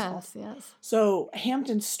 that's what it was called. Yes. So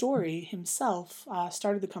Hampton Story himself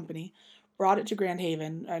started the company, brought it to Grand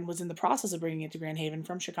Haven, and was in the process of bringing it to Grand Haven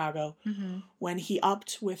from Chicago when he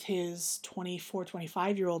upped with his 24,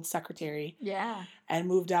 25-year-old secretary and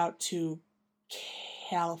moved out to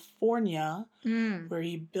California, where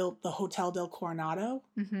he built the Hotel del Coronado,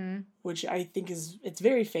 which I think it's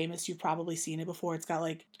very famous. You've probably seen it before. It's got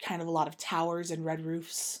like kind of a lot of towers and red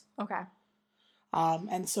roofs. Okay.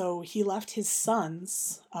 And so he left his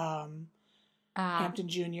sons, Hampton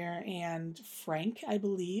Jr. and Frank, I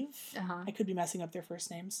believe. I could be messing up their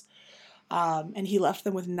first names. And he left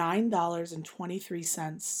them with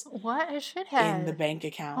 $9.23. What a shithead. In the bank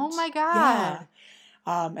account. Oh my God.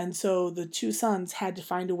 Yeah. And so the two sons had to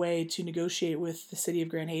find a way to negotiate with the city of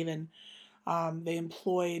Grand Haven. They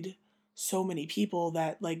employed so many people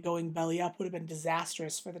that like going belly up would have been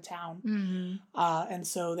disastrous for the town. And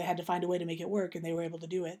so they had to find a way to make it work, and they were able to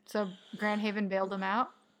do it. So Grand Haven bailed them out?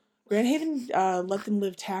 Grand Haven let them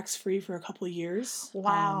live tax-free for a couple of years.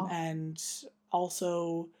 Wow. And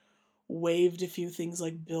also waived a few things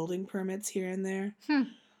like building permits here and there.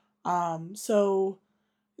 So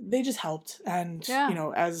they just helped. And, you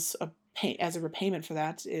know, as a repayment for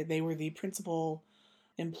that, they were the principal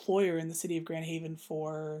employer in the city of Grand Haven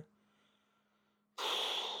for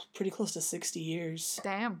pretty close to 60 years.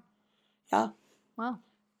 Damn. Yeah. Well.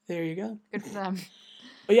 There you go. Good for them.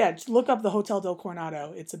 But yeah, just look up the Hotel del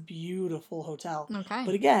Coronado. It's a beautiful hotel. Okay.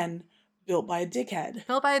 But again, built by a dickhead.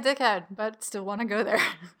 But still want to go there.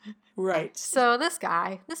 Right. So this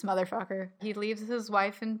motherfucker, he leaves his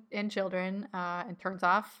wife and children and turns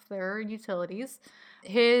off their utilities.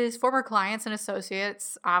 His former clients and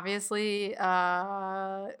associates obviously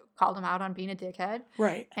called him out on being a dickhead.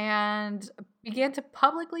 Right. And began to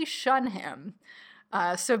publicly shun him.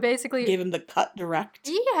 So basically... Gave him the cut direct.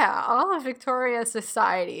 Yeah, all of Victoria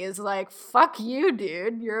society is like, fuck you,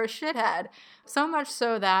 dude. You're a shithead. So much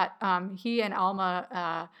so that he and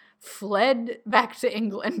Alma fled back to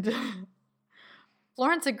England.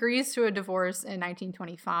 Florence agrees to a divorce in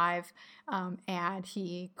 1925, and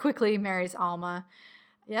he quickly marries Alma.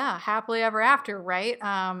 Yeah, happily ever after, right?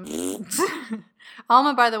 Alma,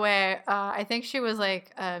 by the way, I think she was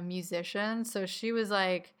like a musician, so she was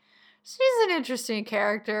like... She's an interesting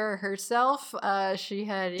character herself. She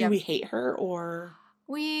had... Do we hate her, or...?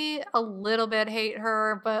 We a little bit hate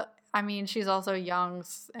her, but, I mean, she's also young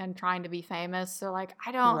and trying to be famous, so, like,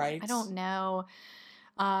 I don't know.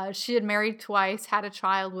 She had married twice, had a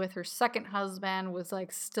child with her second husband, was,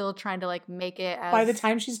 like, still trying to, like, make it as... By the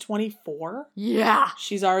time she's 24? Yeah.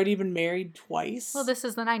 She's already been married twice? Well, this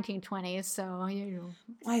is the 1920s, so...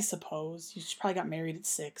 I suppose. She probably got married at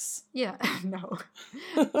 6. Yeah, no.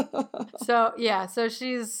 So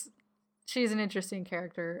she's an interesting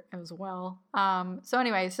character as well. So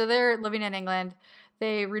anyway, so they're living in England.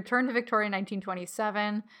 They return to Victoria in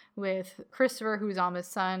 1927 with Christopher, who's Alma's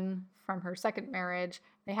son from her second marriage.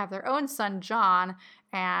 They have their own son, John,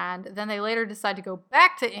 and then they later decide to go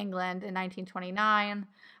back to England in 1929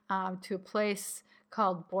 to a place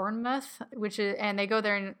called Bournemouth, and they go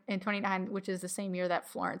there in 29, which is the same year that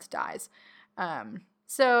Florence dies.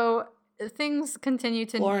 So things continue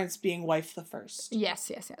to... Florence being wife the first.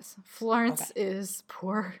 Yes. Florence is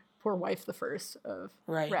poor wife the first of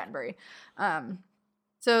Rattenbury.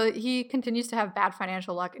 So he continues to have bad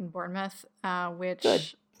financial luck in Bournemouth, which... Good.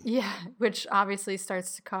 Yeah, which obviously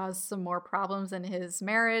starts to cause some more problems in his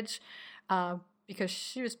marriage, because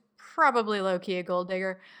she was probably low-key a gold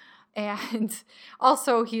digger. And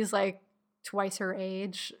also he's like twice her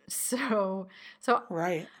age. So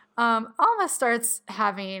right. Alma starts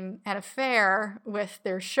having an affair with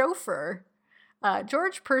their chauffeur,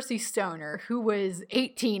 George Percy Stoner, who was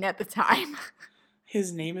 18 at the time.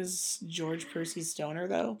 His name is George Percy Stoner,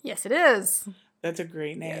 though? Yes, it is. That's a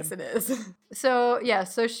great name. Yes, it is. So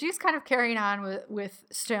she's kind of carrying on with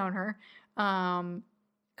Stoner, kind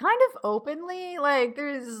of openly. Like,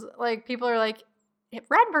 there's, like, people are like,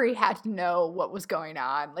 Roddenberry had to know what was going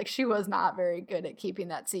on. Like, she was not very good at keeping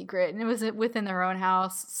that secret, and it was within their own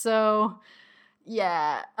house. So,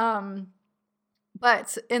 yeah.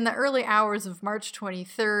 But in the early hours of March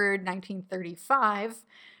 23rd, 1935,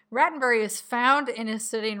 Roddenberry is found in his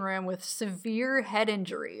sitting room with severe head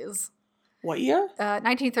injuries. What year?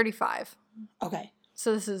 1935. Okay.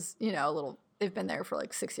 So this is, they've been there for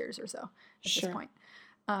like 6 years or so at this point.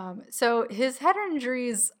 So his head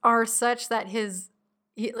injuries are such that his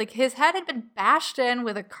head had been bashed in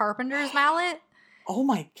with a carpenter's mallet. Oh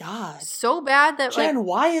my God. So bad that Jen,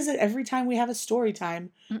 why is it every time we have a story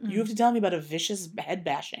time, you have to tell me about a vicious head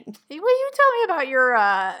bashing? Well, you tell me about your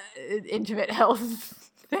intimate health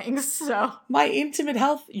things, so. My intimate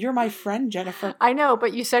health? You're my friend, Jennifer. I know,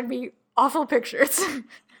 but you send me awful pictures.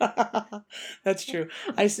 That's true.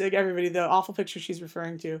 I said, everybody, the awful picture she's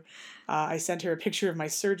referring to, I sent her a picture of my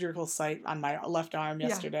surgical site on my left arm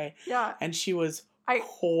yesterday. Yeah. And she was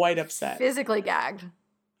quite upset. Physically gagged.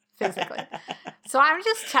 Physically. So I'm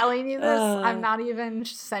just telling you this. I'm not even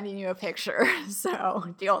sending you a picture.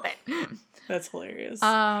 So deal with it. That's hilarious.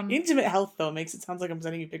 Intimate health, though, makes it sound like I'm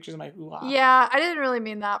sending you pictures of my hoo-ha. Yeah, I didn't really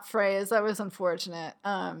mean that phrase. That was unfortunate.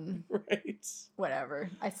 Right. Whatever.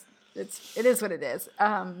 It is what it is.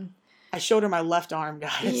 I showed her my left arm,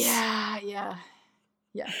 guys. Yeah.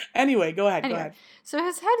 Anyway, go ahead. So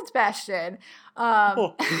his head is bashed in.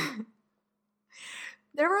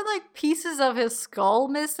 There were like pieces of his skull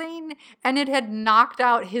missing, and it had knocked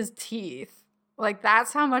out his teeth. Like,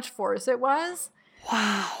 that's how much force it was.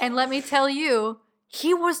 Wow. And let me tell you,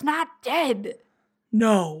 he was not dead.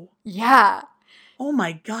 No. Yeah. Oh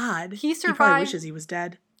my God. He survived. He probably wishes he was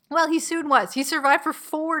dead. Well, he soon was. He survived for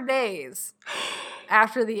 4 days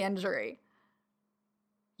after the injury.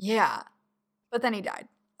 Yeah. But then he died.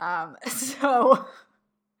 So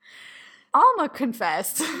Alma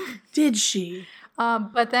confessed. Did she?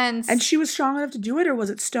 But then... And she was strong enough to do it, or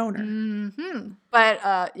was it Stoner? Mm-hmm.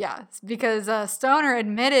 But, yeah, because Stoner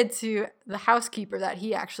admitted to the housekeeper that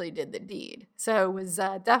he actually did the deed. So it was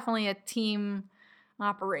definitely a team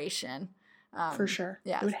operation. For sure.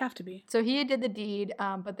 Yeah. It would have to be. So he did the deed,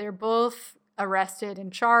 but they're both arrested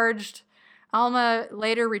and charged. Alma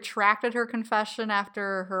later retracted her confession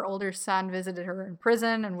after her older son visited her in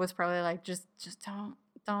prison and was probably like, just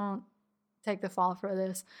don't take the fall for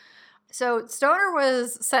this. So Stoner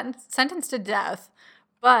was sentenced to death,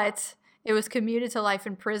 but it was commuted to life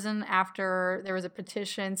in prison after there was a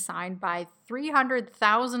petition signed by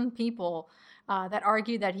 300,000 people that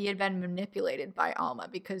argued that he had been manipulated by Alma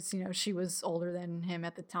because, she was older than him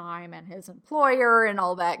at the time and his employer and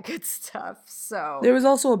all that good stuff. So there was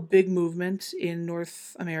also a big movement in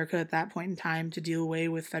North America at that point in time to do away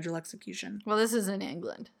with federal execution. Well, this is in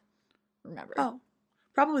England, remember. Oh,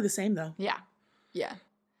 probably the same, though. Yeah.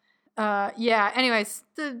 Anyways,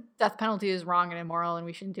 the death penalty is wrong and immoral and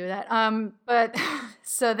we shouldn't do that. But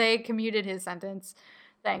so they commuted his sentence,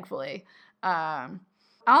 thankfully.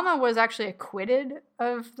 Alma was actually acquitted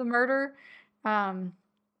of the murder,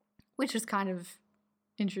 which is kind of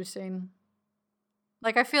interesting.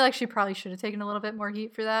 Like, I feel like she probably should have taken a little bit more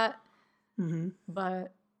heat for that. Mm-hmm.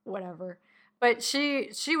 But whatever. But she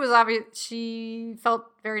was she felt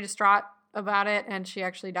very distraught about it, and she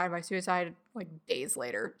actually died by suicide like days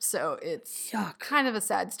later. So it's kind of a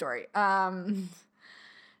sad story.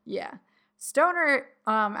 Yeah. Stoner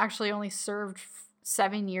actually only served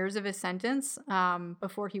 7 years of his sentence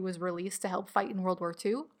before he was released to help fight in World War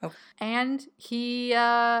II. Okay. And he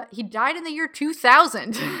died in the year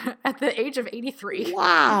 2000 at the age of 83.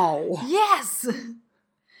 Wow. Yes.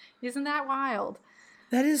 Isn't that wild?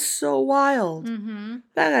 That is so wild. Mm-hmm.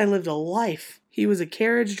 That guy lived a life. He was a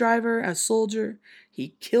carriage driver, a soldier.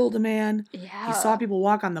 He killed a man. Yeah. He saw people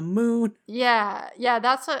walk on the moon. Yeah.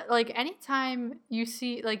 That's anytime you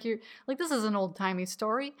see, you're like, this is an old timey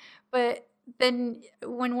story, but then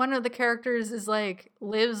when one of the characters is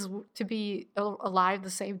lives to be alive the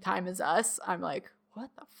same time as us, I'm like, what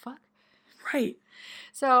the fuck? Right.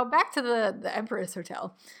 So back to the Empress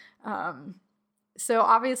Hotel. So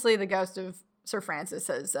obviously the ghost of Sir Francis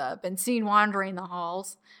has been seen wandering the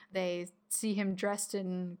halls. They see him dressed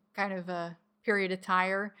in kind of a period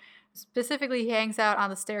attire. Specifically, he hangs out on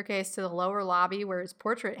the staircase to the lower lobby where his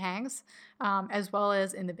portrait hangs, as well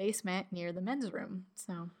as in the basement near the men's room.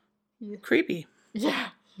 So creepy. Yeah.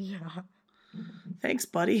 Yeah. Thanks,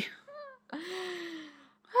 buddy.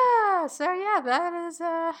 So yeah, that is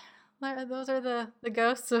those are the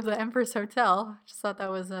ghosts of the Empress Hotel. Just thought that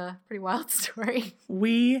was a pretty wild story.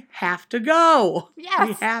 We have to go. Yes.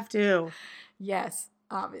 We have to. Yes,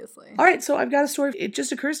 obviously. All right, so I've got a story. It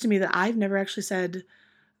just occurs to me that I've never actually said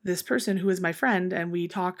this person who is my friend, and we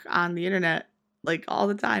talk on the internet like all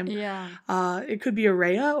the time. Yeah. It could be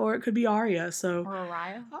Araya or it could be Aria. So Or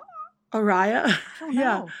Araya? Araya. I don't know.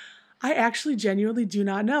 Yeah. I actually genuinely do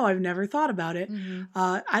not know. I've never thought about it. Mm-hmm.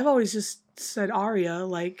 I've always just said Arya,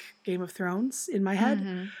 like Game of Thrones, in my head.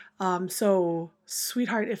 Mm-hmm. So,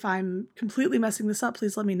 sweetheart, if I'm completely messing this up,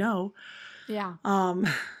 please let me know. Yeah.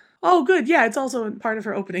 Oh, good. Yeah, it's also part of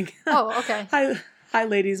her opening. Oh, okay. Hi,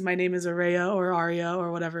 ladies. My name is Araya or Arya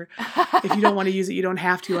or whatever. If you don't want to use it, you don't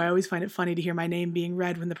have to. I always find it funny to hear my name being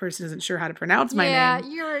read when the person isn't sure how to pronounce my name.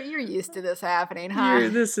 Yeah, you're used to this happening, huh?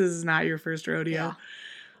 This is not your first rodeo. Yeah.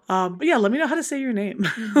 But yeah, let me know how to say your name.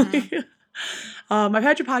 Mm-hmm. I've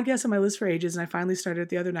had your podcast on my list for ages, and I finally started it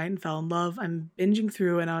the other night and fell in love. I'm binging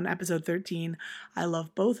through, and on episode 13, I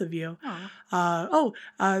love both of you.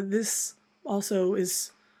 This also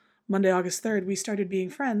is Monday, August 3rd. We started being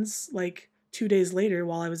friends like 2 days later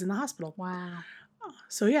while I was in the hospital. Wow.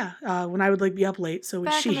 So yeah, when I would like be up late, so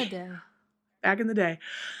would she. Back in the day. Back in the day.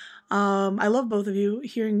 I love both of you.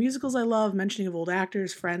 Hearing musicals I love, mentioning of old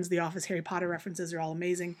actors, Friends, The Office, Harry Potter references are all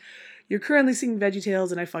amazing. You're currently singing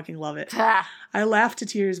VeggieTales, and I fucking love it. I laughed to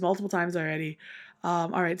tears multiple times already. All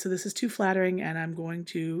right, so this is too flattering, and I'm going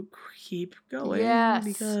to keep going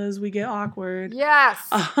because we get awkward. Yes.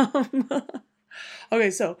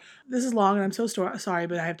 Okay, so this is long, and I'm so sorry,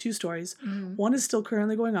 but I have two stories. Mm-hmm. One is still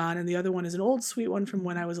currently going on, and the other one is an old sweet one from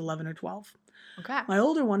when I was 11 or 12. Okay. My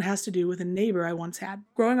older one has to do with a neighbor I once had.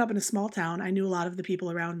 Growing up in a small town, I knew a lot of the people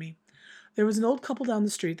around me. There was an old couple down the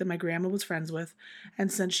street that my grandma was friends with, and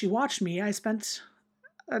since she watched me, I spent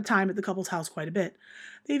time at the couple's house quite a bit.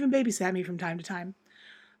 They even babysat me from time to time.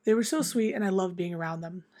 They were so sweet, and I loved being around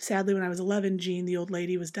them. Sadly, when I was 11, Jean, the old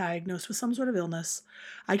lady, was diagnosed with some sort of illness.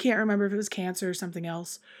 I can't remember if it was cancer or something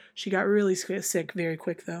else. She got really sick very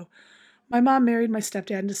quick, though. My mom married my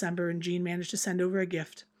stepdad in December, and Jean managed to send over a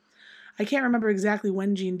gift. I can't remember exactly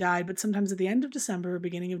when Jean died, but sometimes at the end of December or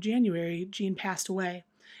beginning of January, Jean passed away.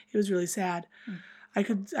 It was really sad.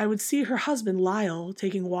 I would see her husband, Lyle,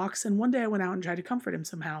 taking walks, and one day I went out and tried to comfort him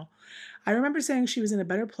somehow. I remember saying she was in a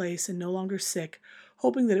better place and no longer sick,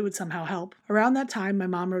 hoping that it would somehow help. Around that time, my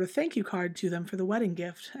mom wrote a thank you card to them for the wedding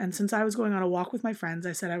gift, and since I was going on a walk with my friends,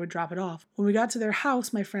 I said I would drop it off. When we got to their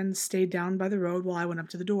house, my friends stayed down by the road while I went up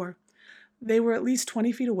to the door. They were at least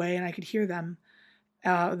 20 feet away, and I could hear them,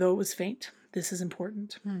 though it was faint. This is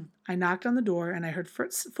important. I knocked on the door, and I heard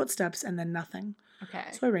footsteps and then nothing. Okay.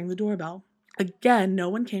 So I rang the doorbell. Again, no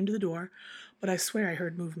one came to the door, but I swear I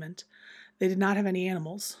heard movement. They did not have any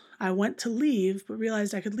animals. I went to leave, but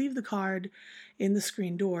realized I could leave the card in the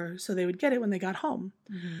screen door so they would get it when they got home.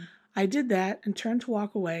 Mm-hmm. I did that and turned to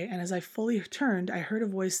walk away, and as I fully turned, I heard a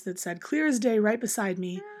voice that said, clear as day, right beside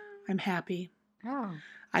me, I'm happy. Oh.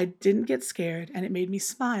 I didn't get scared, and it made me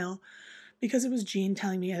smile, because it was Jean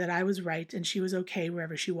telling me that I was right and she was okay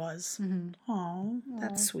wherever she was. Mm-hmm. Aww,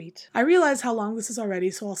 that's sweet. I realize how long this is already,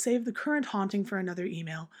 so I'll save the current haunting for another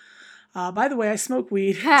email. By the way, I smoke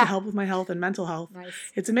weed to help with my health and mental health. Nice.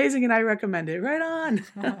 It's amazing and I recommend it. Right on.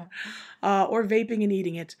 Or vaping and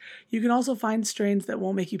eating it. You can also find strains that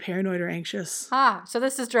won't make you paranoid or anxious. So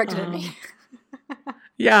this is directed at me.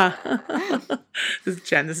 Yeah.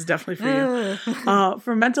 Jen, this is definitely for you.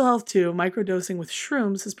 For mental health too, microdosing with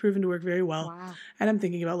shrooms has proven to work very well. Wow. And I'm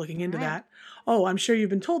thinking about looking into that. Oh, I'm sure you've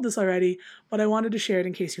been told this already, but I wanted to share it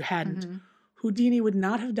in case you hadn't. Mm-hmm. Houdini would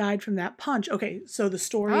not have died from that punch. Okay, so the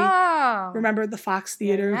story, remember the Fox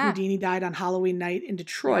Theater, Houdini died on Halloween night in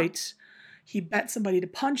Detroit. He bet somebody to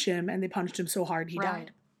punch him, and they punched him so hard he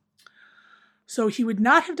died. So he would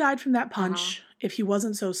not have died from that punch if he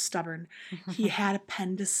wasn't so stubborn. He had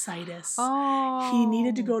appendicitis. He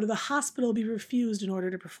needed to go to the hospital, be refused in order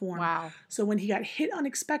to perform. Wow. So when he got hit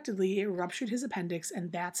unexpectedly, it ruptured his appendix,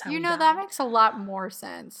 and that's how he died. That makes a lot more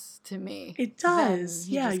sense to me. It does.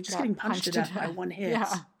 Yeah, you're just getting punched to death by one hit.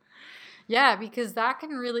 Yeah, because that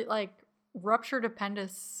can really, like, ruptured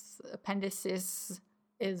appendices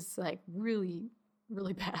is, like, really...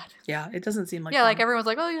 really bad. Yeah, it doesn't seem like fun. Like everyone's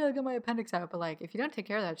like, oh yeah, I got my appendix out, but like if you don't take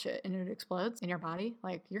care of that shit and it explodes in your body,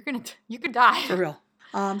 like you could die. For real.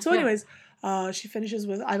 Anyways, she finishes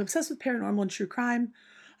with, I'm obsessed with paranormal and true crime.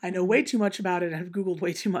 I know way too much about it and have Googled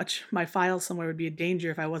way too much. My file somewhere would be a danger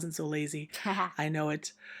if I wasn't so lazy. I know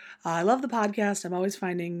it. I love the podcast. I'm always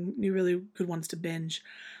finding new really good ones to binge.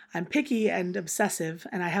 I'm picky and obsessive,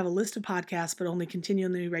 and I have a list of podcasts, but only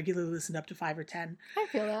continually regularly listen up to 5 or 10. I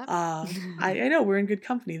feel that. I know, we're in good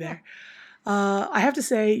company there. I have to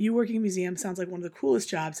say, you working in a museum sounds like one of the coolest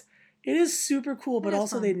jobs. It is super cool, but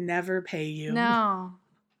also fun. They never pay you. No.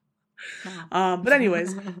 But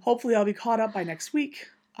anyways, hopefully I'll be caught up by next week.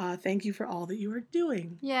 Thank you for all that you are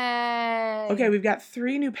doing. Yay. Okay, we've got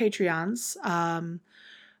 3 new Patreons.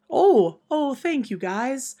 Thank you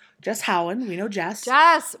guys. Jess Howen, we know Jess.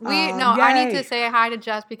 Jess, I need to say hi to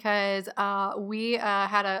Jess because we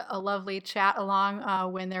had a lovely chat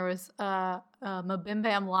along when there was a Mabim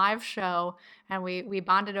Bam live show, and we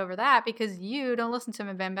bonded over that because you don't listen to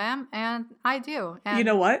Mabim Bam and I do. And you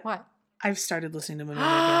know what? What? I've started listening to Mabim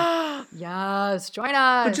Bam. Yes, join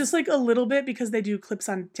us. But just like a little bit because they do clips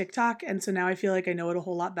on TikTok, and so now I feel like I know it a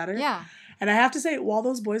whole lot better. Yeah. And I have to say, while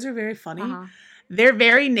those boys are very funny, their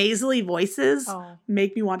very nasally voices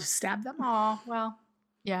make me want to stab them. Oh, well,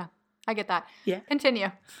 yeah, I get that. Yeah.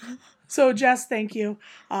 Continue. So, Jess, thank you.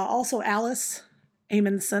 Also, Alice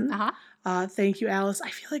Amundsen. Thank you, Alice. I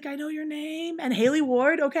feel like I know your name. And Haley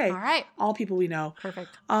Ward. Okay. All right. All people we know.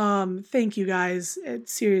 Perfect. Thank you, guys.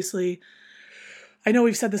 Seriously, I know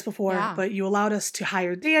we've said this before, but you allowed us to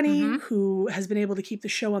hire Danny, who has been able to keep the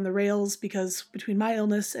show on the rails because between my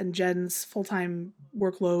illness and Jen's full-time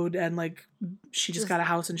workload and like she just got a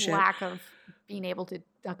house and shit. Lack of being able to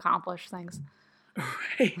accomplish things.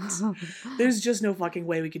 Right. There's just no fucking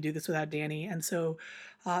way we could do this without Danny. And so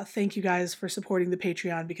thank you guys for supporting the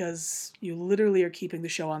Patreon because you literally are keeping the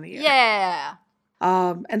show on the air. Yeah.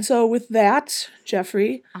 And so with that,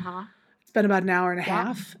 Jeffrey, it's been about an hour and a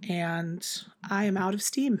half and I am out of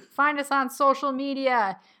steam. Find us on social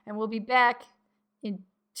media and we'll be back in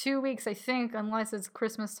 2 weeks, I think, unless it's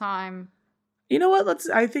Christmas time. You know what?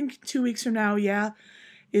 I think 2 weeks from now,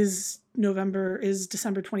 is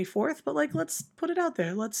December 24th, but like, let's put it out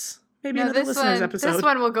there. Maybe another listeners episode. This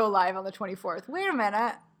one will go live on the 24th. Wait a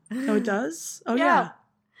minute. Oh, it does? Oh, yeah.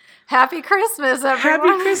 Happy Christmas, everyone.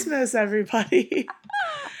 Happy Christmas, everybody.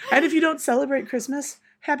 And if you don't celebrate Christmas,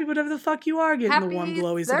 happy whatever the fuck you are getting the warm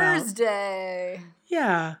glowies about. Happy Thursday.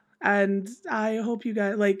 Yeah. And I hope you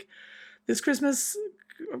guys, like, this Christmas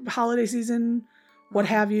holiday season, what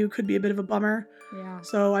have you, could be a bit of a bummer. Yeah.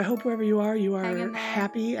 So I hope wherever you are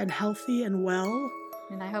happy and healthy and well.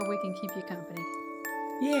 And I hope we can keep you company.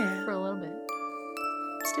 Yeah. For a little bit.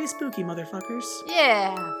 Stay spooky, motherfuckers.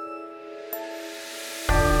 Yeah.